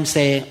the man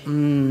said,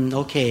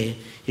 okay.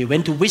 He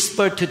went to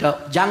whisper to the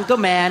younger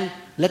man,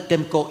 let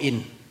them go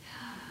in.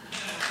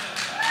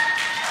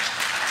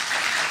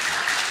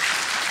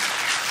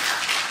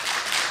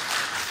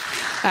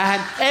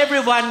 And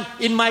everyone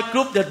in my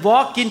group that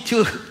walked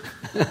into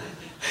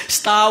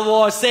Star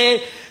Wars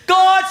say,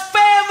 God's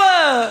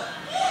favor!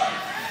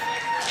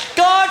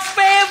 God's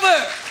favor!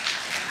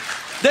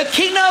 The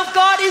kingdom of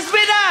God is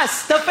with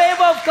us. The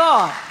favor of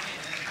God.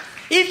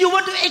 If you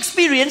want to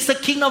experience the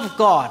kingdom of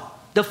God,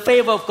 the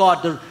favor of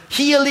God, the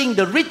healing,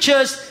 the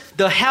riches,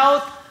 the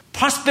health,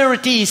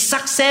 prosperity,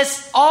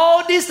 success,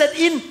 all this that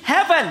in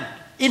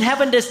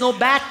heaven there's no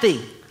bad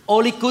thing,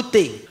 only good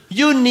thing.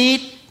 You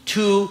need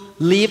to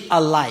live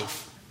a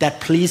life that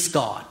please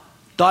God.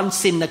 Don't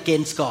sin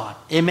against God.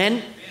 Amen?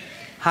 Amen.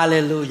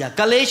 Hallelujah.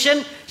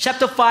 Galatians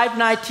chapter 5,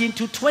 19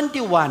 to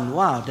 21.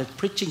 Wow, the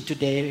preaching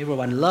today,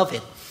 everyone love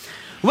it.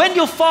 When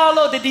you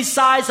follow the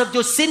desires of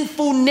your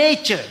sinful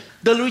nature,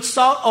 the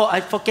result,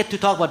 I forget to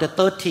talk about the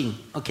third thing.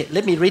 Okay,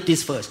 let me read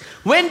this first.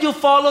 When you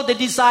follow the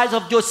desires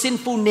of your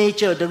sinful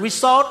nature, the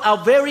results are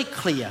very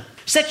clear.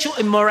 Sexual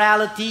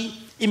immorality,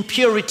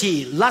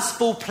 impurity,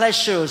 lustful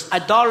pleasures,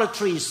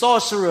 idolatry,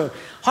 sorcery,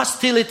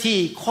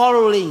 hostility,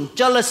 quarreling,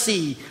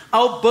 jealousy,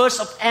 outbursts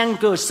of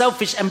anger,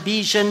 selfish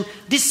ambition,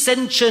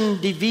 dissension,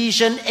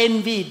 division,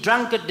 envy,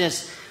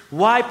 drunkenness,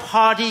 wild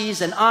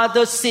parties, and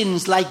other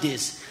sins like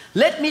this.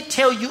 Let me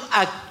tell you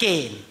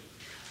again,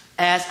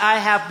 as I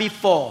have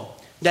before,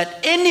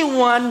 that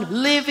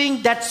anyone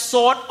living that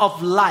sort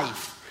of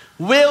life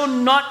will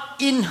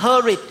not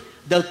inherit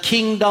the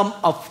kingdom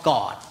of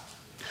God.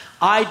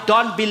 I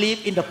don't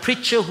believe in the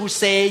preacher who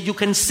say you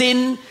can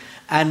sin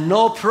and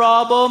no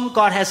problem,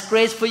 God has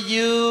grace for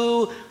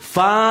you,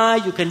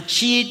 fine, you can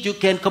cheat, you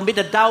can commit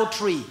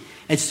adultery,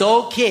 it's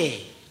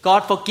okay.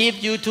 God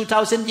forgive you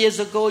 2,000 years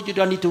ago, you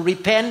don't need to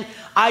repent.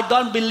 I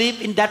don't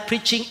believe in that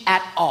preaching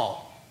at all.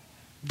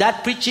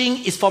 That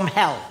preaching is from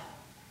hell,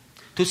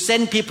 to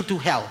send people to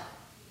hell.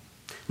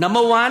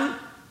 Number one,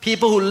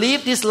 people who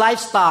live this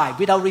lifestyle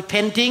without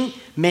repenting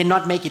may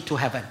not make it to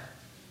heaven.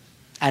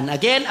 And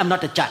again, I'm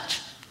not a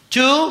judge.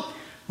 Two,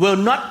 will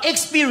not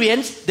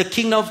experience the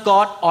kingdom of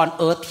God on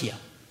earth here.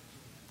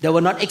 They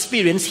will not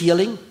experience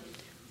healing,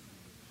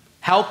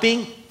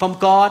 helping from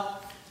God,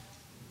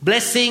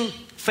 blessing,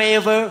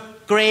 favor,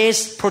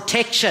 grace,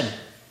 protection,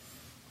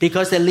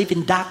 because they live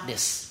in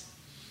darkness.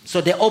 So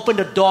they open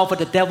the door for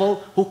the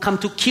devil who come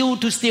to kill,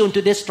 to steal, and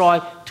to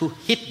destroy, to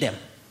hit them.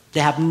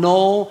 They have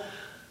no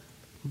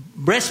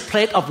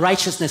breastplate of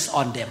righteousness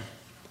on them.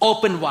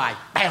 Open wide,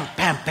 bam,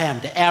 bam,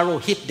 bam, the arrow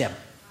hit them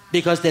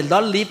because they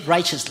don't live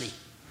righteously.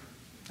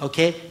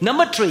 Okay?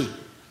 Number three,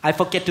 I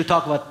forget to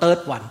talk about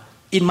third one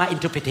in my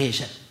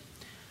interpretation.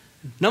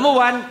 Number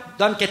one,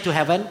 don't get to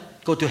heaven,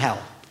 go to hell.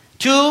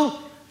 Two,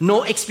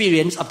 no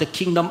experience of the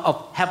kingdom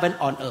of heaven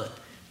on earth.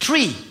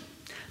 Three,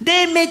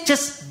 they may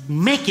just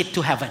make it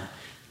to heaven.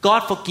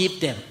 God forgive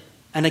them.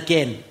 And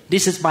again,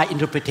 this is my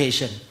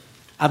interpretation.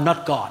 I'm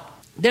not God.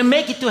 They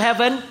make it to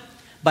heaven,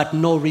 but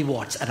no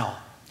rewards at all.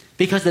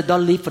 Because they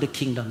don't live for the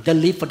kingdom. They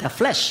live for their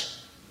flesh.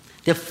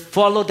 They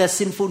follow their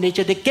sinful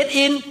nature. They get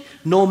in,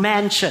 no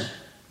mansion.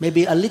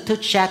 Maybe a little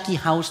shacky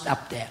house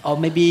up there. Or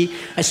maybe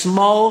a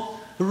small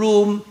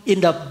room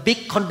in the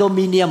big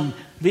condominium.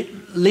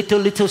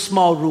 Little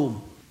small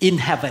room in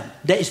heaven.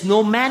 There is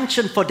no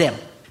mansion for them.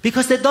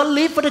 Because they don't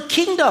live for the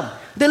kingdom.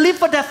 They live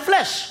for their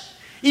flesh.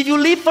 If you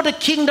live for the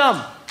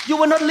kingdom, you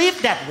will not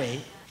live that way.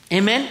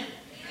 Amen? Amen.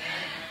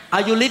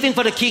 Are you living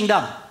for the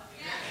kingdom?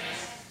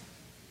 Yes.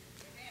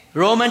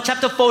 Romans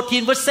chapter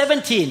 14 verse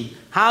 17.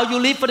 How you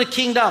live for the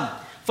kingdom.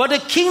 For the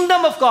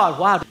kingdom of God.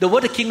 Wow, the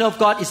word the kingdom of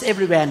God is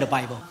everywhere in the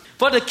Bible.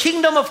 For the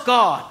kingdom of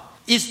God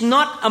is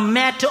not a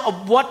matter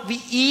of what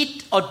we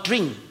eat or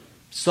drink.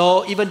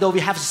 So even though we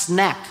have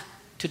snack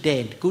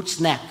today, good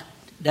snack,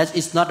 that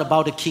is not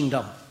about the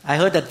kingdom. I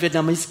heard that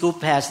Vietnamese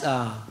group has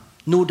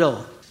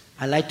noodle.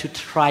 I like to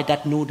try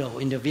that noodle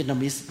in the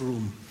Vietnamese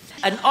room.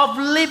 And of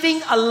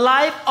living a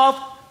life of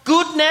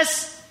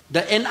goodness, the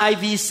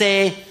NIV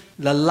say,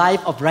 the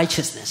life of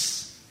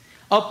righteousness,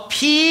 of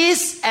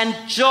peace and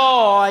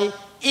joy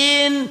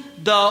in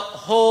the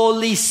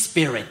Holy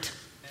Spirit.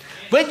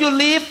 When you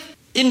live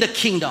in the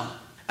kingdom,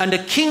 and the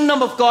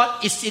kingdom of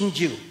God is in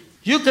you,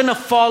 you're going to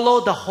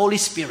follow the Holy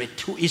Spirit,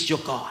 who is your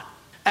God.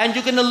 And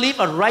you're going to live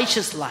a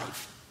righteous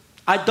life.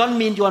 I don't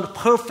mean you are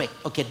perfect.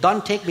 Okay,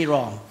 don't take me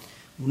wrong.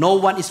 No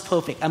one is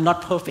perfect. I'm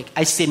not perfect.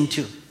 I sin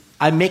too.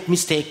 I make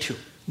mistake too.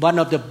 One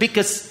of the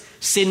biggest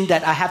sin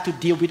that I have to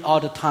deal with all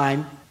the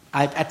time,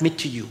 I admit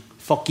to you,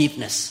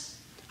 forgiveness.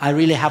 I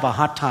really have a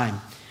hard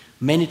time.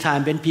 Many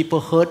times when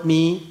people hurt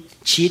me,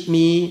 cheat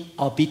me,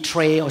 or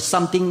betray or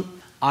something,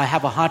 I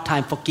have a hard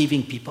time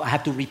forgiving people. I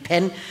have to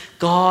repent.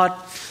 God,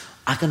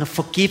 I'm going to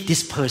forgive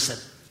this person.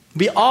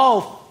 We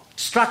all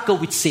struggle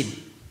with sin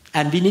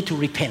and we need to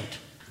repent.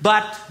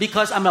 But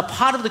because I'm a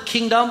part of the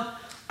kingdom,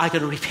 I'm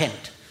going to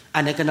repent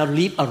and I'm going to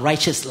live a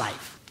righteous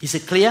life. Is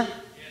it clear?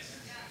 Yes.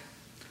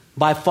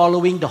 By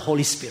following the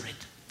Holy Spirit.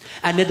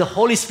 And then the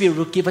Holy Spirit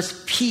will give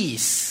us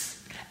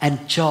peace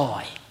and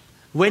joy.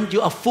 When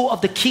you are full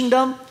of the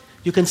kingdom,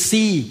 you can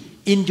see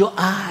in your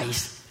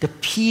eyes the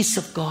peace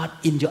of God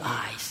in your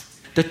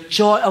eyes, the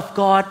joy of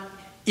God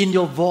in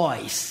your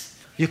voice.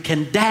 You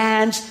can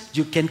dance,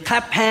 you can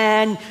clap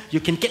hands, you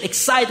can get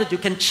excited, you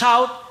can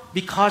shout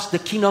because the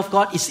kingdom of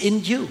God is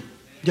in you.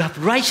 You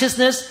have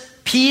righteousness,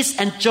 peace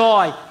and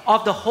joy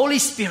of the Holy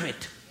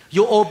Spirit.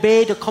 You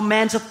obey the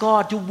commands of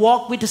God. You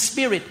walk with the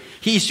Spirit.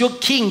 He is your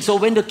king. So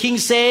when the king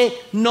say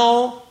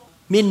no,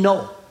 mean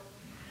no.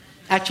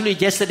 Actually,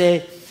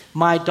 yesterday,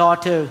 my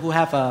daughter who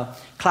have a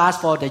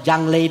class for the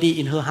young lady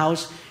in her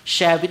house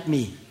shared with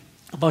me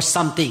about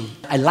something.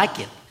 I like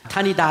it.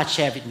 Tanida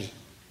shared with me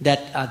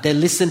that they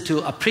listened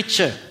to a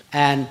preacher.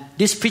 And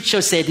this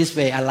preacher said this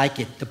way. I like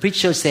it. The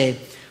preacher said,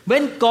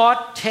 when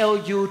God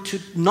tells you to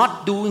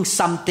not do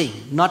something,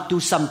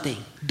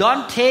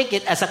 don't take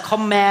it as a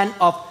command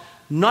of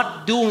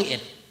not doing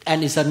it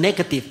and it's a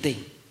negative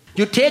thing.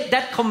 You take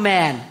that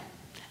command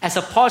as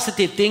a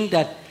positive thing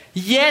that,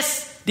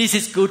 yes, this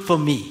is good for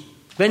me.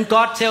 When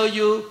God tells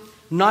you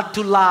not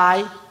to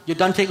lie, you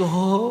don't take,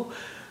 oh,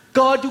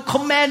 God, you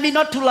command me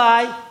not to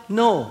lie.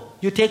 No,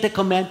 you take the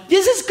command,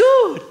 this is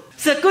good.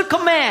 It's a good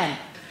command.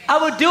 I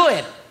will do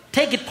it.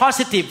 Take it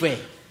positive way.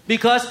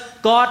 Because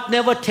God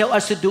never tells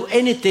us to do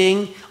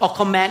anything or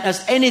command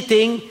us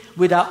anything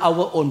without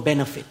our own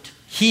benefit.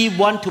 He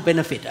wants to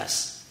benefit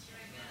us.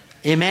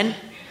 Amen?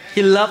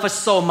 He loves us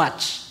so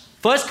much.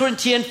 1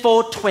 Corinthians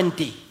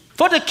 4:20.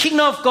 For the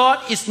kingdom of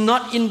God is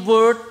not in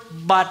word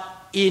but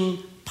in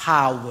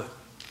power.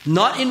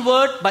 Not in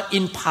word but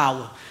in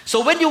power.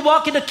 So when you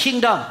walk in the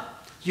kingdom,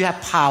 you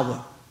have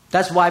power.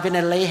 That's why when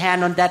I lay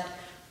hand on that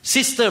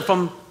sister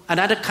from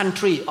another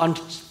country on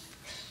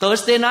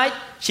Thursday night,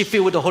 she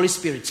filled with the Holy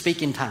Spirit,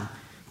 speak in tongue.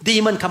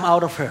 Demon come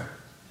out of her.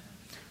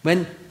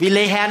 When we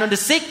lay hand on the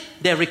sick,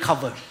 they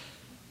recover.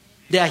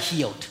 They are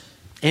healed.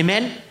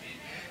 Amen?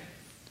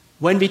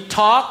 When we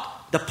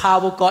talk, the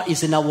power of God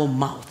is in our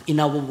mouth, in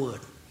our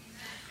word.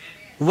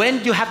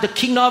 When you have the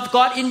kingdom of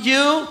God in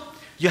you,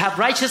 you have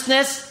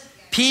righteousness,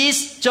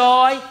 peace,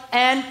 joy,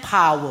 and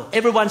power.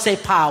 Everyone say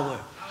power.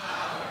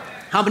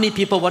 How many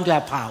people want to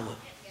have power?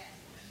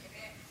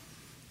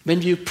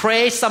 When you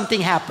pray,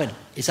 something happens.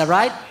 Is that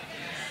right?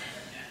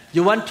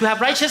 You want to have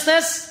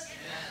righteousness?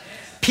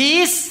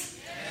 Peace?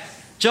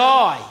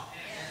 Joy?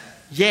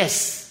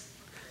 Yes.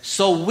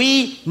 So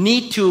we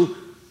need to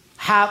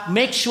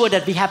make sure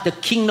that we have the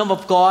kingdom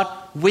of God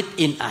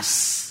within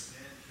us.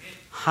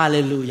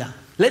 Hallelujah.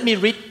 Let me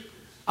read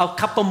a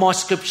couple more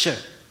scripture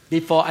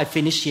before I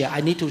finish here.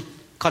 I need to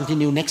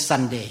continue next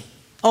Sunday.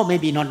 Oh,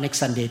 maybe not next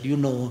Sunday. You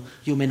know,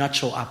 you may not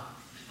show up.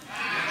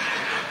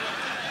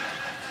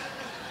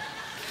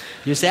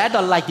 You say, I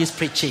don't like this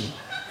preaching.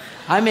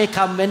 I may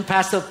come when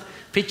Pastor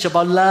preach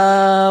about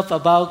love,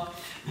 about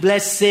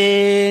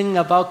blessing,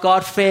 about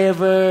God's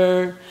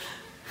favor.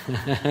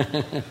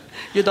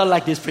 You don't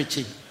like this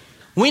preaching.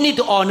 We need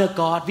to honor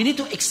God. We need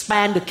to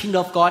expand the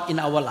kingdom of God in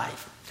our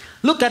life.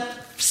 Look at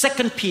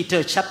 2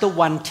 Peter chapter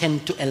 1, 10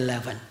 to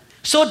 11.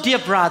 So dear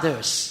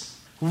brothers,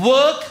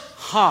 work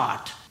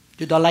hard.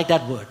 You don't like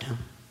that word? Huh?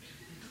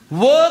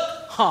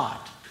 Work hard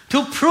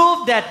to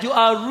prove that you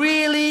are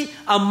really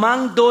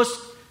among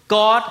those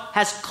God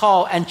has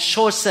called and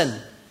chosen.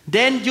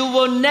 Then you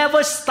will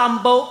never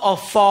stumble or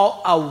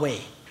fall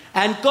away.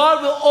 And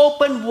God will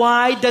open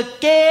wide the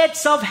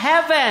gates of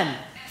heaven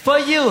for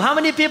you. How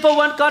many people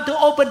want God to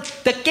open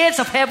the gates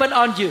of heaven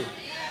on you?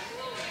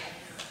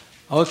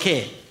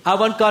 Okay, I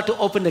want God to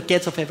open the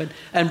gates of heaven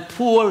and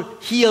pour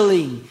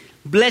healing,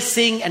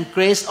 blessing, and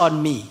grace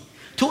on me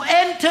to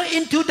enter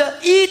into the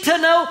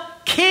eternal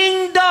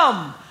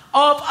kingdom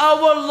of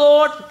our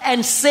Lord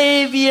and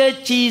Savior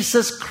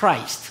Jesus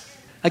Christ.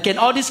 Again,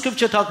 all these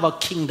scripture talk about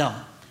kingdom,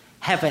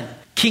 heaven,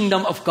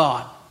 kingdom of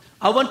God.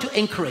 I want to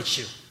encourage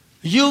you.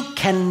 You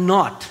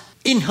cannot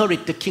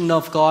inherit the kingdom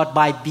of God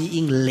by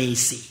being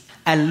lazy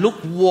and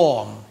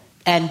lukewarm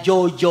and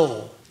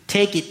yo-yo.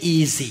 Take it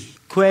easy.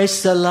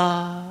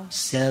 Quesela,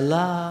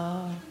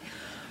 Selah.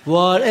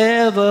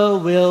 Whatever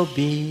will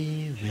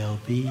be, will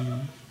be.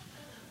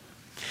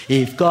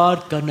 If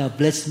God gonna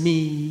bless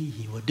me,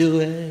 He will do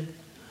it.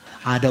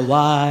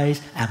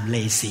 Otherwise, I'm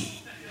lazy.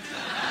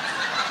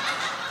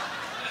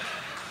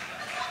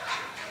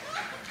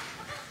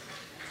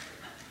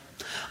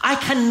 I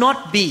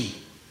cannot be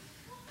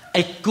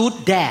a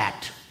good dad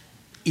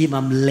if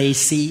I'm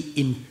lazy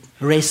in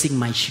raising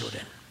my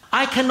children.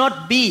 I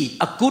cannot be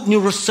a good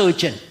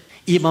neurosurgeon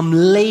if I'm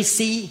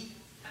lazy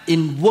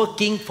in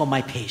working for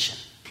my patient.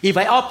 If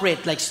I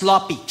operate like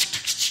sloppy,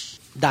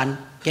 done,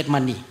 get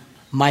money,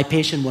 my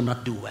patient will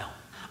not do well.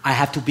 I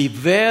have to be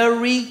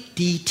very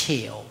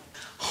detailed,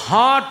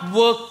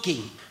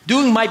 hardworking,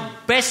 doing my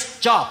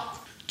best job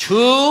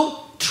to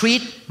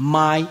treat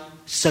my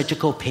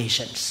surgical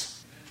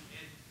patients.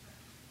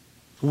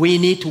 We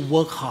need to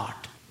work hard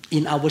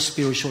in our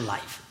spiritual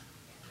life.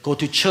 Go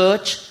to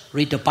church,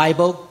 read the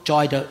Bible,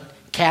 join the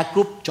care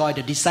group, join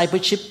the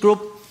discipleship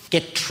group,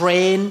 get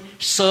trained,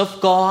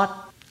 serve God.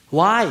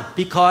 Why?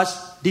 Because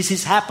this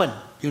has happened.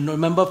 You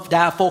remember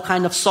there are 4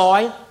 kinds of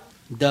soil: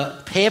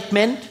 the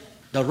pavement,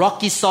 the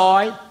rocky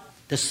soil,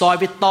 the soil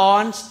with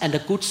thorns, and the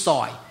good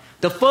soil.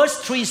 The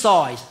first 3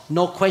 soils,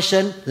 no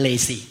question,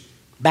 lazy,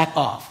 back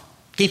off,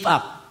 give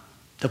up.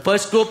 The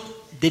first group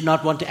did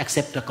not want to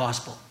accept the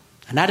gospel.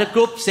 Another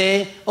group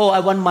say, oh,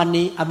 I want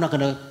money, I'm not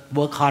going to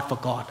work hard for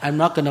God. I'm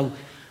not going to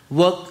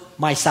work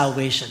my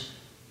salvation.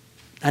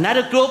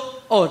 Another group,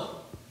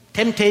 oh,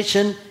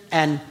 temptation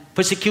and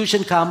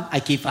persecution come, I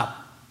give up.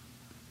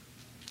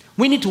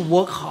 We need to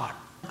work hard.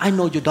 I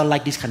know you don't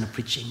like this kind of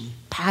preaching.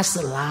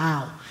 Pastor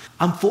Lau,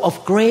 I'm full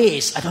of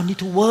grace. I don't need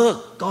to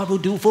work. God will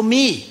do for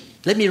me.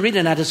 Let me read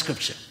another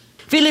scripture.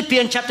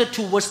 Philippians chapter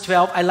 2 verse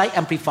 12. I like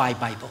Amplified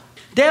Bible.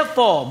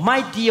 Therefore,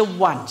 my dear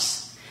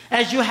ones,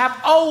 as you have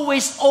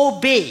always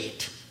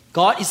obeyed,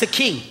 God is a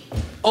king,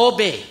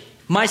 obey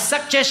my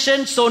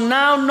suggestion, so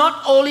now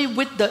not only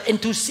with the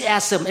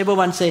enthusiasm,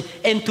 everyone say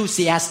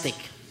enthusiastic,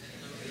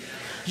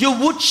 you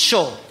would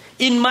show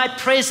in my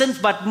presence,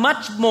 but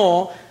much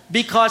more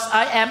because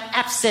I am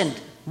absent.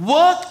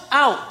 Work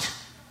out.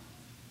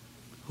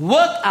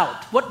 Work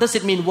out. What does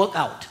it mean, work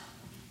out?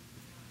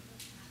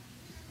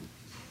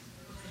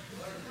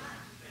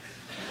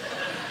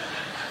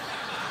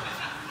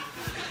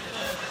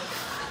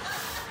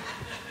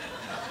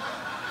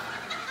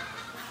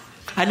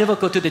 I never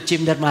go to the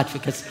gym that much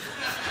because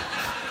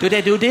do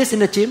they do this in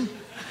the gym?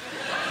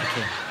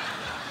 Okay.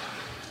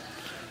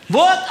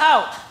 Work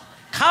out,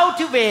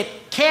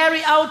 cultivate,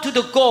 carry out to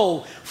the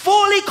goal,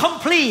 fully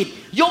complete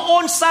your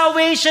own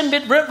salvation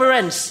with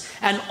reverence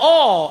and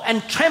awe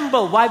and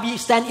tremble. Why we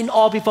stand in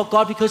awe before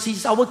God? Because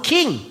He's our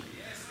King.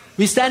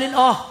 We stand in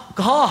awe.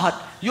 God,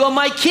 you are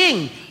my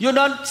King. You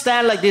don't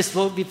stand like this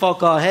before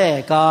God.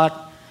 Hey, God,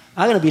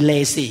 I'm going to be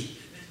lazy.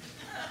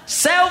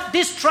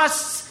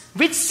 Self-distrust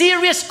with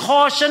serious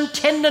caution,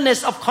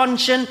 tenderness of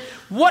conscience,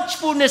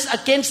 watchfulness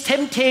against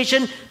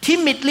temptation,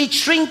 timidly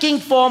shrinking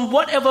from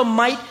whatever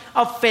might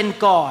offend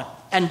God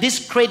and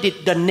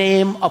discredit the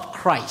name of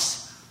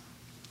Christ.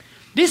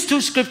 These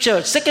 2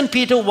 scriptures, 2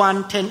 Peter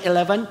 1, 10,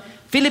 11,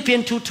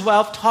 Philippians 2,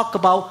 12, talk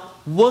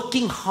about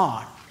working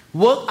hard,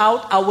 work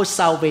out our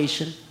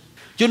salvation.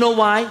 You know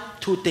why?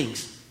 2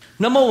 things.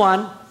 Number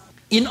 1,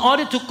 in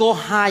order to go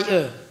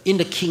higher in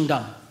the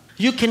kingdom,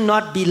 you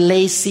cannot be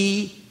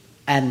lazy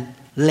and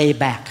lay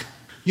back.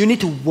 You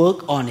need to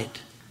work on it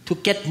to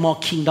get more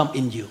kingdom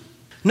in you.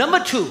 Number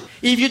 2,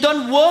 if you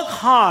don't work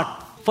hard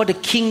for the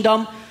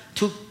kingdom,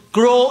 to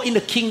grow in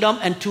the kingdom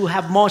and to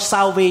have more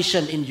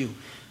salvation in you,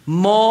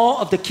 more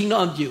of the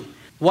kingdom of you,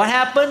 what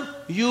happened?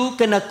 You're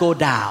gonna go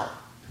down.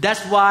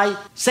 That's why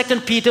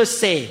 2 Peter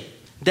say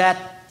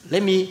that,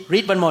 let me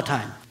read one more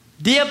time.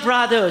 Dear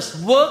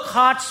brothers, work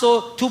hard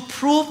so to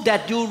prove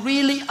that you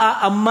really are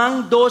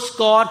among those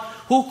God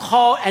who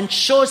called and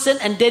chosen,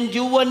 and then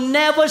you will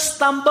never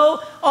stumble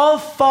or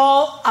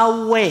fall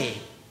away.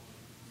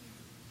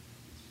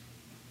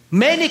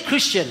 Many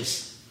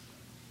Christians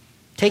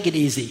take it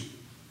easy.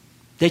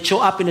 They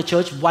show up in the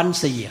church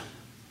once a year.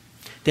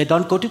 They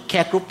don't go to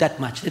care group that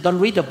much. They don't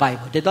read the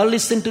Bible. They don't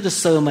listen to the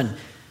sermon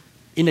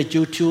in the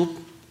YouTube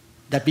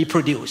that we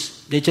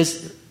produce. They're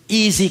just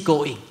easy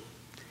going.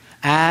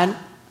 And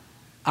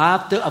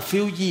after a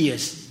few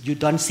years, you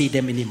don't see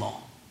them anymore.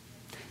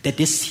 They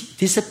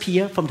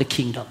disappear from the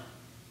kingdom.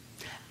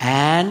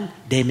 And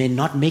they may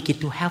not make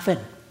it to heaven.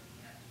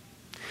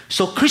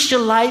 So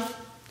Christian life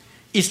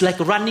is like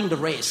running the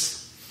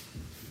race.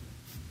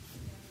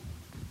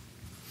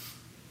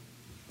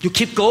 You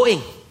keep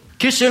going.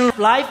 Christian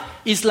life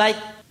is like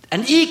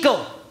an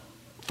eagle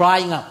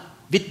flying up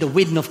with the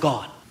wind of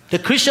God. The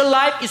Christian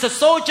life is a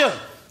soldier.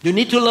 You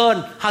need to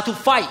learn how to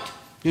fight.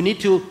 You need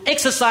to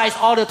exercise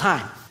all the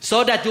time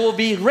so that you will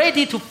be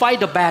ready to fight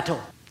the battle.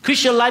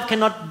 Christian life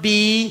cannot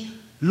be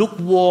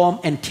lukewarm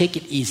and take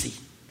it easy.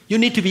 You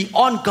need to be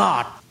on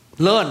guard.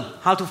 Learn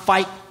how to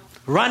fight,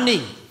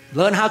 running.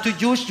 Learn how to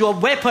use your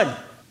weapon.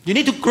 You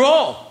need to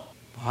grow.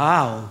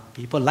 Wow,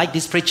 people like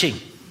this preaching.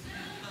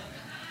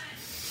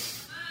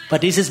 But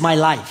this is my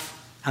life.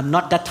 I'm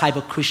not that type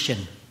of Christian.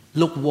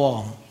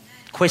 Lukewarm,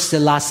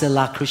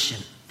 quesela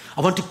Christian.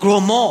 I want to grow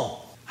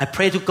more. I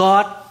pray to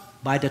God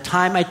by the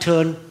time I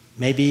turn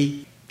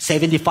maybe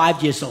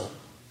 75 years old.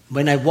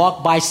 When I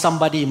walk by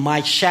somebody,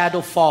 my shadow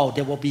fall,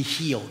 they will be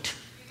healed.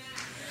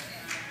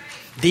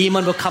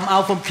 Demon will come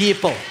out from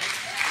people.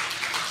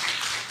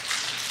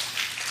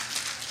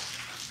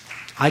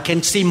 I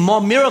can see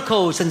more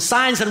miracles and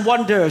signs and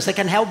wonders. I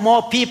can help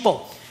more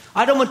people.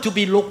 I don't want to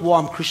be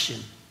lukewarm Christian.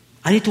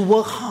 I need to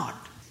work hard.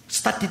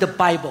 Study the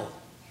Bible.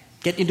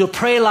 Get into a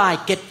prayer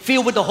life. Get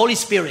filled with the Holy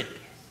Spirit.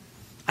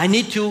 I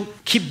need to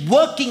keep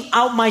working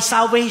out my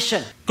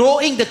salvation,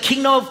 growing the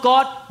kingdom of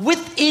God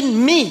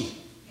within me.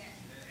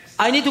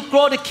 I need to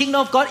grow the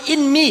kingdom of God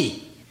in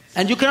me.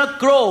 And you cannot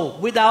grow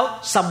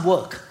without some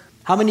work.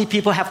 How many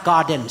people have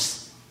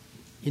gardens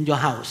in your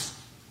house?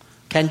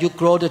 Can you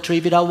grow the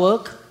tree without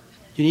work?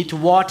 You need to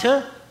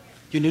water.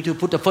 You need to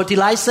put the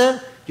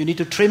fertilizer. You need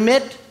to trim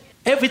it.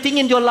 Everything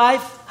in your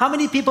life. How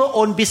many people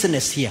own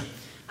business here?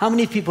 How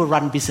many people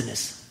run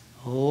business?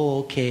 Oh,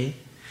 okay.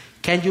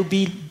 Can you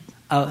be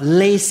a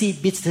lazy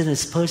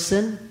business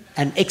person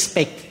and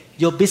expect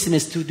your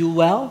business to do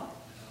well?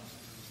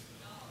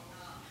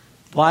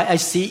 Why I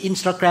see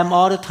Instagram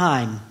all the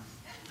time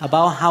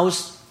about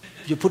house.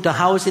 You put the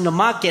house in the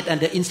market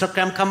and the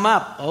Instagram come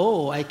up.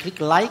 Oh, I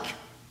click like.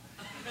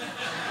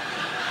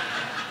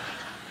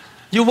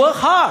 You work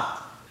hard.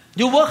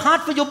 You work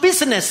hard for your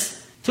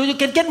business so you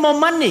can get more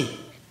money.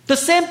 The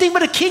same thing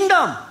with the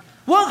kingdom.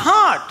 Work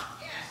hard.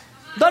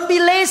 Don't be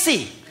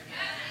lazy.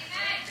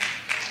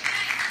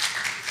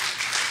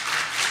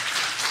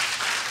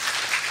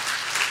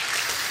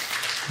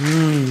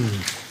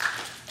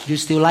 You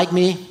still like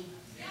me?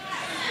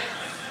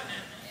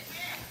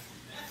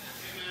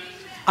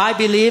 I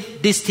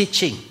believe this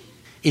teaching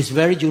is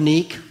very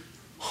unique,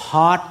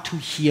 hard to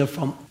hear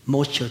from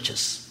most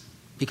churches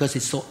because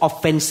it's so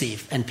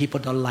offensive and people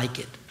don't like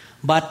it.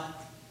 But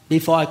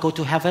before I go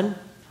to heaven,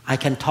 I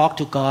can talk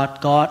to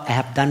God. God, I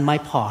have done my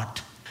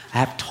part. I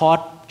have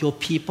taught your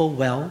people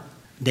well.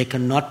 They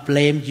cannot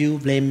blame you,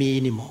 blame me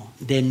anymore.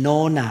 They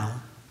know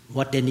now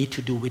what they need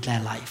to do with their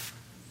life.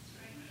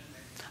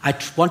 I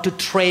want to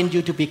train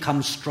you to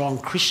become strong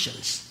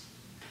Christians.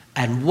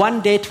 And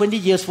one day, 20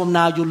 years from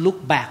now, you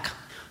look back.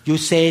 You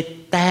say,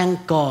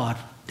 thank God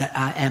that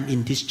I am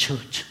in this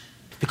church.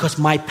 Because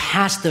my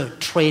pastor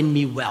trained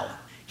me well.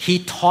 He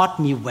taught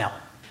me well.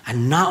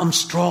 And now I'm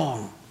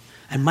strong.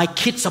 And my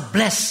kids are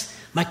blessed.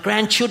 My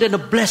grandchildren are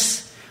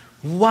blessed.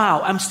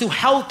 Wow, I'm still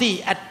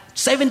healthy at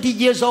 70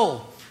 years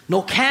old.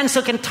 No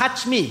cancer can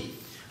touch me.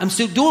 I'm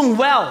still doing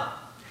well.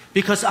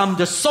 Because I'm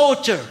the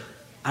soldier.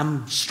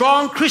 I'm a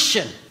strong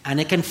Christian. And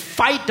I can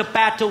fight the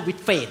battle with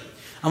faith.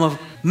 I'm a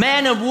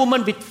man and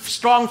woman with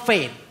strong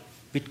faith.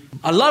 With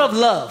a lot of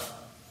love.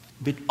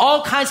 With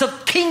all kinds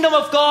of kingdom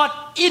of God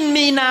in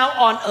me now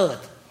on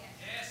earth.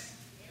 Yes.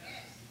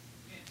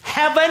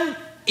 Heaven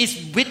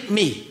is with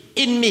me,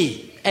 in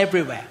me,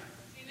 everywhere.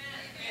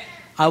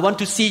 I want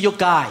to see your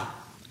guy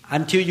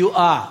until you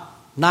are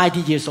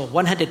 90 years old,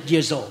 100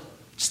 years old.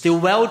 Still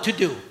well to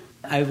do.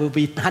 I will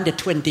be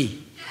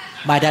 120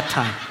 by that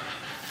time.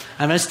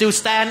 And I still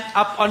stand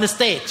up on the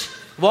stage,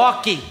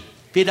 walking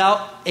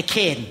without a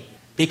cane.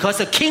 Because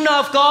the kingdom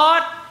of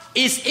God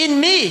is in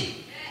me.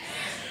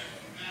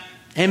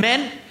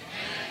 Amen?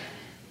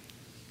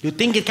 You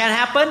think it can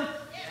happen?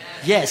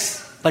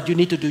 Yes, but you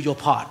need to do your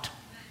part.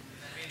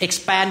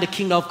 Expand the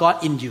kingdom of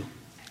God in you.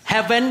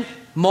 Heaven,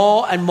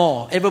 more and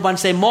more. Everyone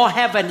say, more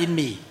heaven in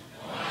me.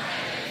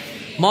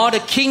 More the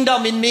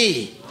kingdom in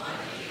me.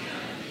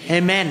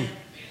 Amen.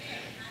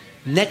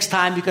 Next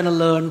time we're going to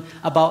learn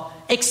about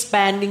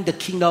expanding the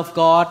kingdom of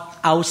God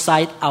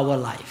outside our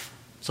life.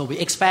 So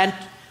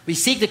we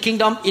seek the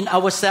kingdom in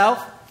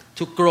ourselves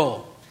to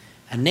grow.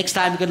 And next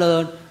time we're going to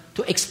learn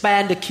to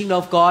expand the kingdom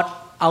of God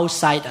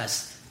outside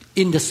us,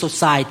 in the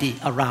society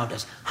around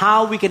us.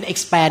 How we can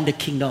expand the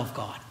kingdom of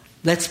God.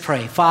 Let's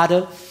pray.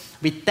 Father,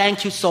 we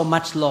thank you so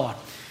much, Lord,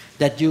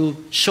 that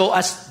you show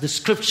us the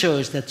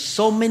scriptures, that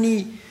so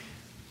many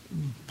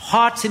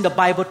parts in the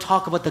Bible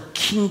talk about the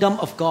kingdom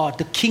of God,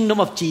 the kingdom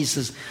of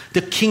Jesus,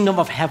 the kingdom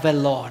of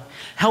heaven, Lord.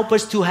 Help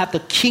us to have the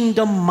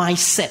kingdom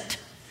mindset.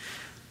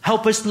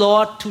 Help us,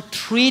 Lord, to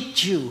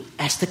treat you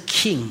as the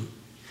king,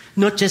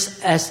 not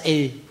just as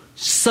a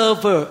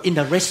server in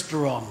the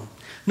restaurant,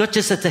 not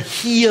just as a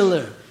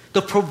healer,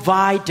 the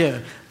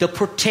provider, the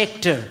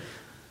protector,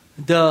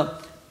 the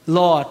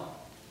Lord,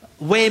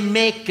 way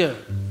maker,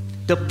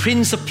 the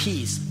Prince of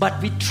Peace,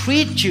 but we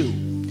treat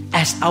you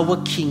as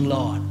our King,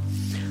 Lord.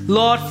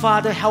 Lord,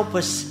 Father, help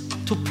us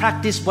to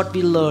practice what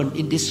we learned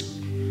in this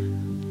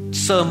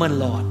sermon,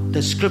 Lord,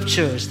 the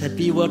scriptures, that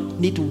we will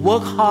need to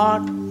work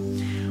hard.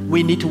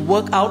 We need to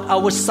work out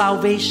our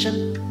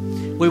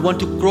salvation. We want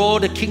to grow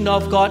the kingdom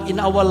of God in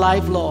our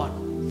life, Lord.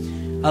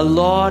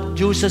 Lord,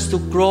 use us to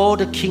grow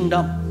the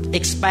kingdom,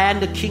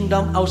 expand the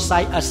kingdom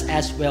outside us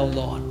as well,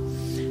 Lord.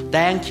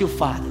 Thank you,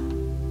 Father.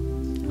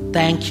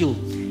 Thank you.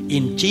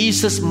 In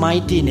Jesus'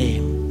 mighty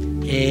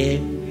name,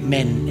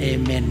 amen.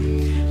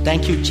 Amen.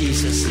 Thank you,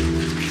 Jesus.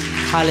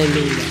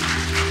 Hallelujah.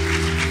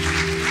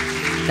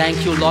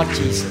 Thank you, Lord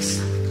Jesus.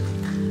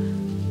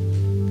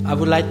 I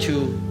would like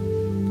to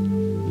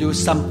do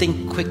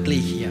something quickly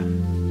here.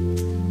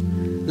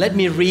 Let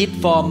me read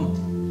from,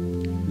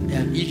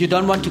 if you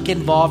don't want to get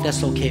involved,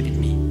 that's okay with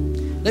me.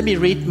 Let me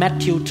read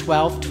Matthew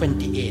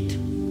 12:28.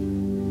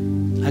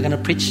 I'm going to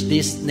preach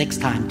this next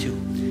time too,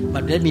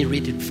 but let me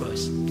read it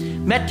first.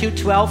 Matthew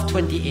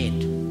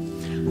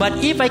 12:28.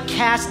 But if I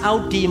cast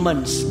out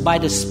demons by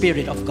the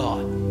Spirit of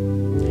God,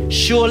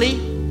 surely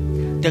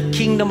the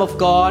kingdom of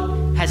God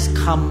has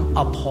come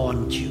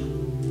upon you.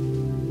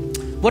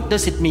 What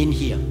does it mean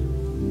here?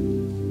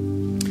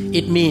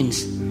 It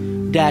means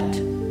that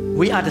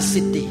we are the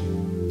city,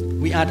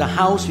 we are the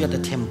house, we are the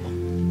temple.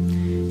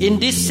 In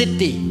this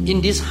city,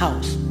 in this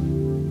house,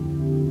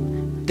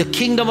 the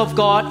kingdom of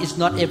God is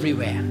not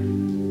everywhere.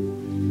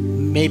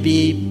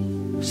 Maybe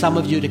some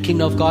of you, the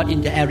kingdom of God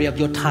in the area of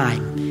your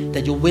time,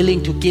 that you're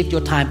willing to give your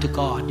time to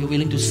God, you're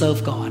willing to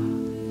serve God.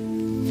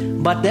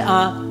 But there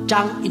are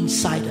junk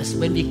inside us.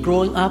 When we're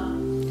growing up,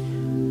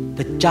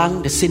 the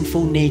junk, the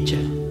sinful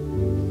nature,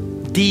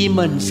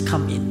 demons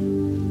come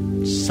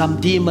in. Some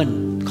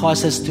demon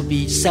cause us to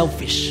be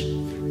selfish,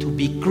 to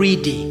be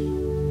greedy.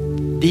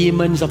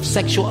 Demons of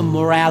sexual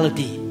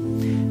immorality,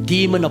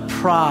 demon of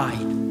pride.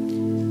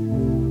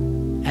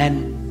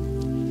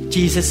 And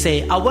Jesus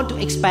said, I want to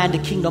expand the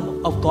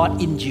kingdom of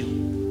God in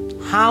you.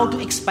 How to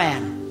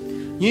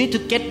expand? You need to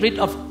get rid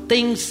of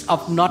things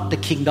of not the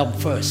kingdom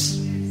first.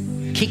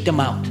 Kick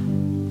them out.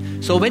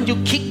 So when you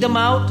kick them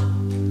out,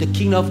 the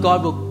kingdom of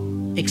God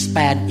will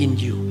expand in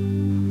you.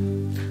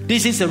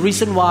 This is the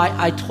reason why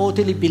I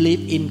totally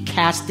believe in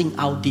casting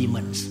out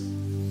demons.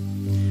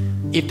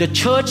 If the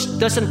church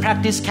doesn't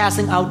practice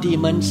casting out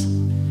demons,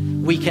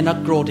 we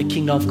cannot grow the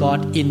kingdom of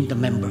God in the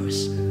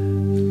members.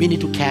 We need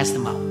to cast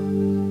them out.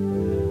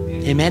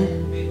 Amen?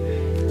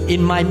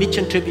 In my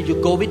mission trip, if you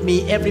go with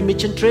me every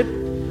mission trip,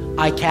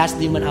 I cast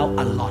demons out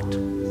a lot.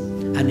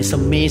 And it's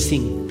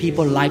amazing.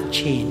 People life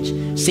change.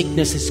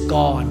 Sickness is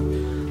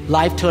gone.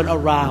 Life turn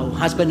around.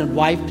 Husband and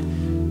wife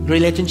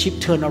relationship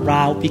turn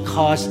around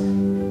because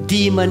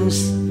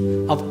demons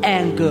of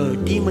anger,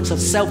 demons of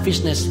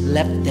selfishness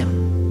left them.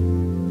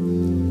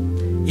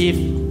 If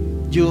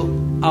you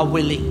are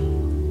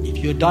willing, if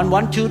you don't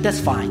want to, that's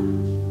fine.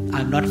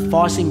 I'm not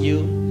forcing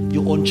you,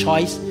 your own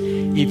choice.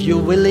 If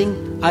you're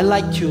willing, I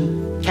like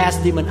to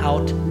cast demons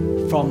out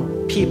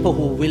from people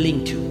who are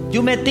willing to.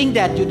 You may think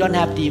that you don't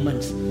have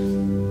demons.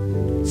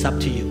 It's up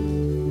to you.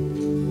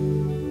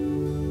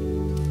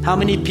 How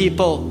many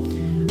people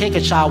take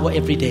a shower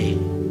every day?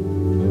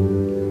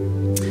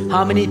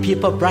 How many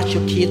people brush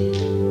your teeth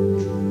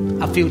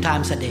a few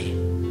times a day?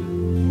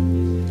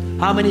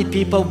 How many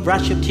people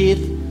brush your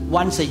teeth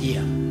once a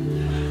year?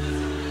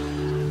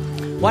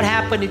 What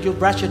happens if you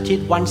brush your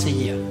teeth once a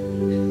year?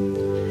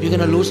 You're going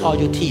to lose all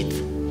your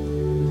teeth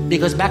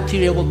because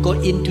bacteria will go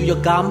into your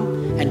gum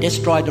and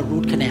destroy the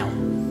root canal,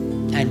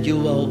 and you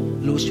will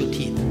lose your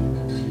teeth.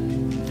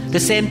 The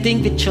same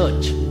thing with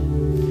church.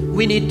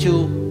 We need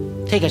to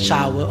take a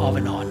shower off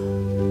and on.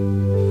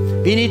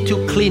 We need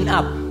to clean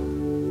up,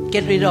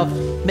 get rid of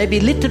maybe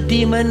little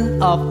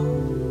demon of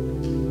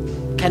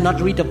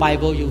cannot read the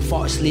Bible, you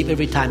fall asleep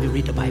every time you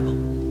read the Bible.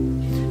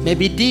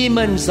 Maybe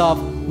demons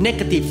of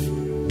negative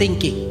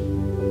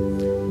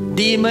thinking,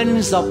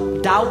 demons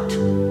of doubt,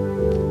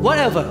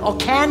 whatever, or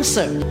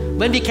cancer.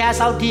 When we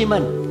cast out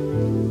demon,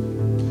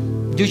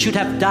 you should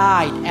have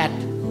died at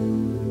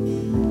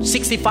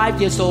 65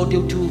 years old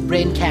due to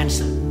brain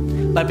cancer.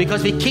 But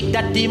because we kick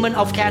that demon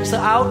of cancer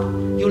out,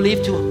 you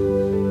live to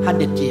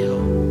 100 years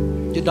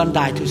old. You don't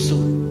die too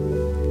soon.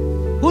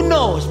 Who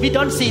knows? We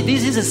don't see.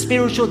 This is a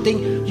spiritual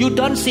thing. You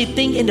don't see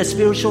things in the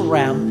spiritual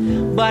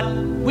realm. But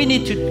we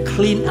need to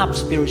clean up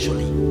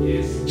spiritually.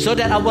 Yes. So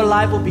that our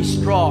life will be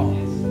strong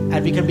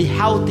and we can be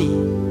healthy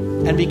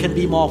and we can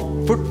be more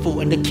fruitful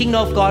and the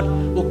kingdom of God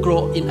will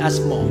grow in us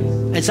more.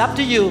 It's up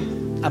to you.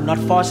 I'm not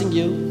forcing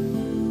you.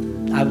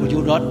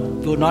 You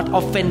will not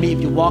offend me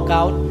if you walk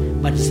out,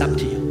 but it's up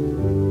to you.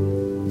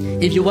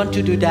 If you want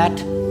to do that,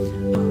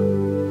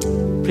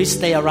 please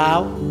stay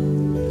around.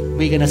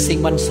 We're going to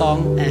sing one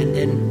song and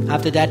then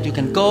after that you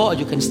can go or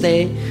you can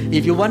stay.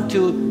 If you want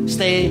to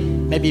stay,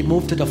 maybe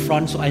move to the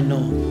front so I know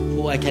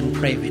who I can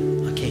pray with.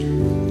 Okay.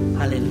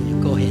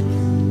 Hallelujah. Go ahead.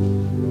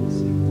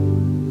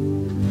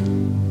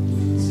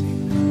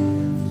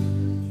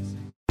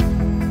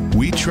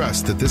 We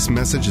trust that this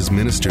message is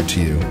ministered to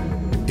you.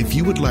 If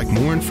you would like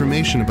more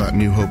information about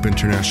New Hope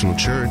International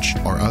Church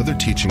or other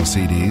teaching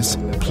CDs,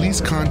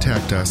 please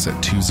contact us at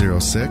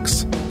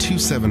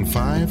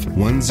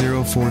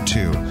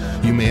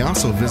 206-275-1042. You may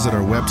also visit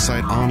our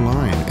website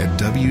online at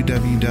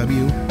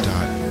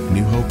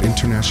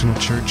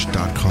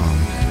www.newhopeinternationalchurch.com.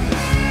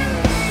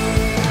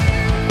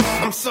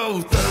 I'm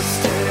so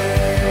thirsty.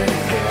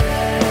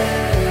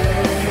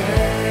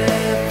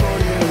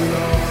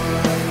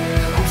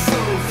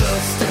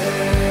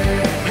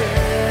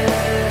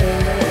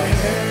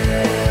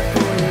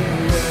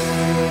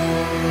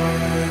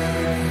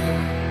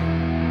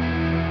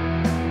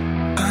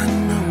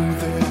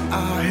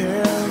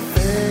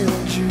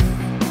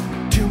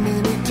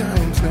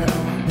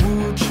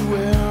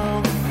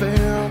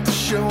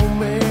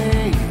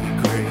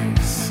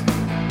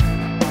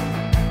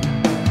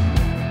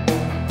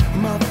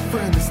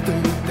 Friend is there.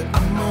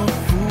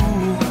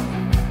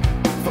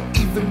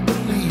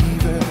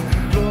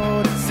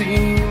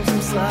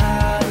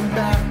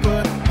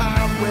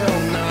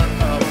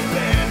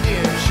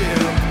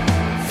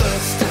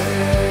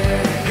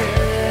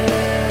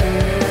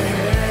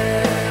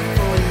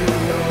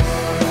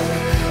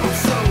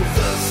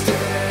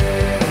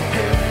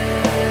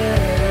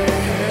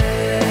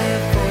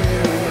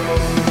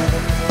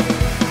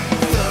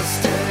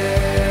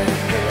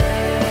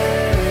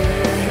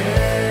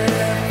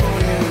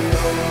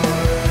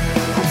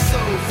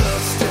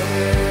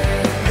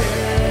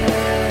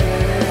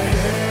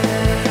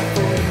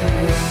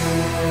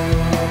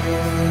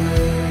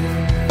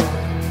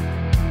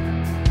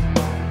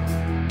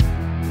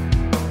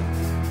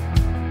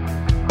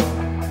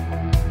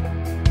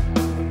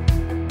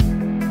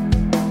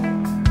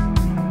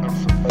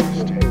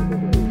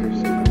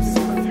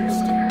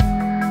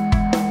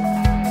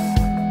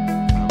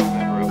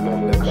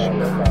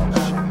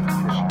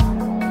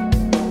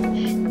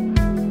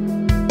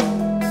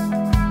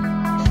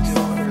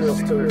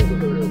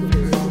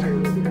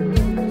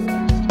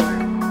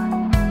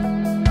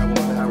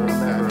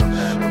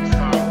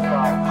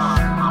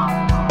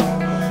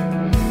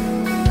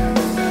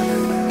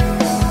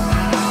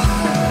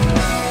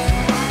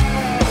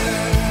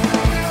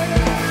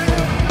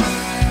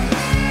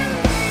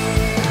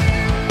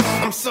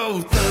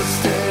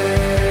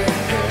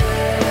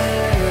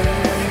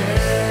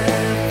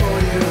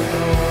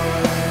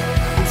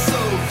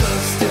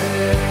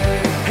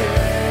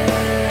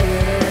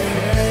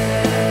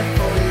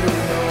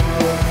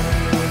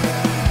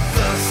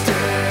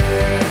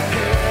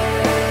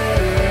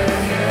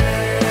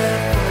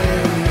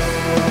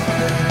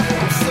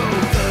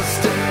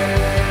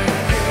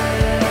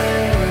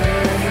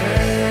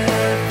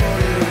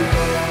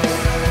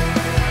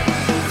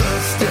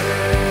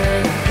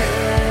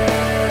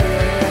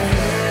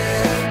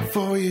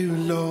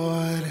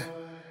 joy.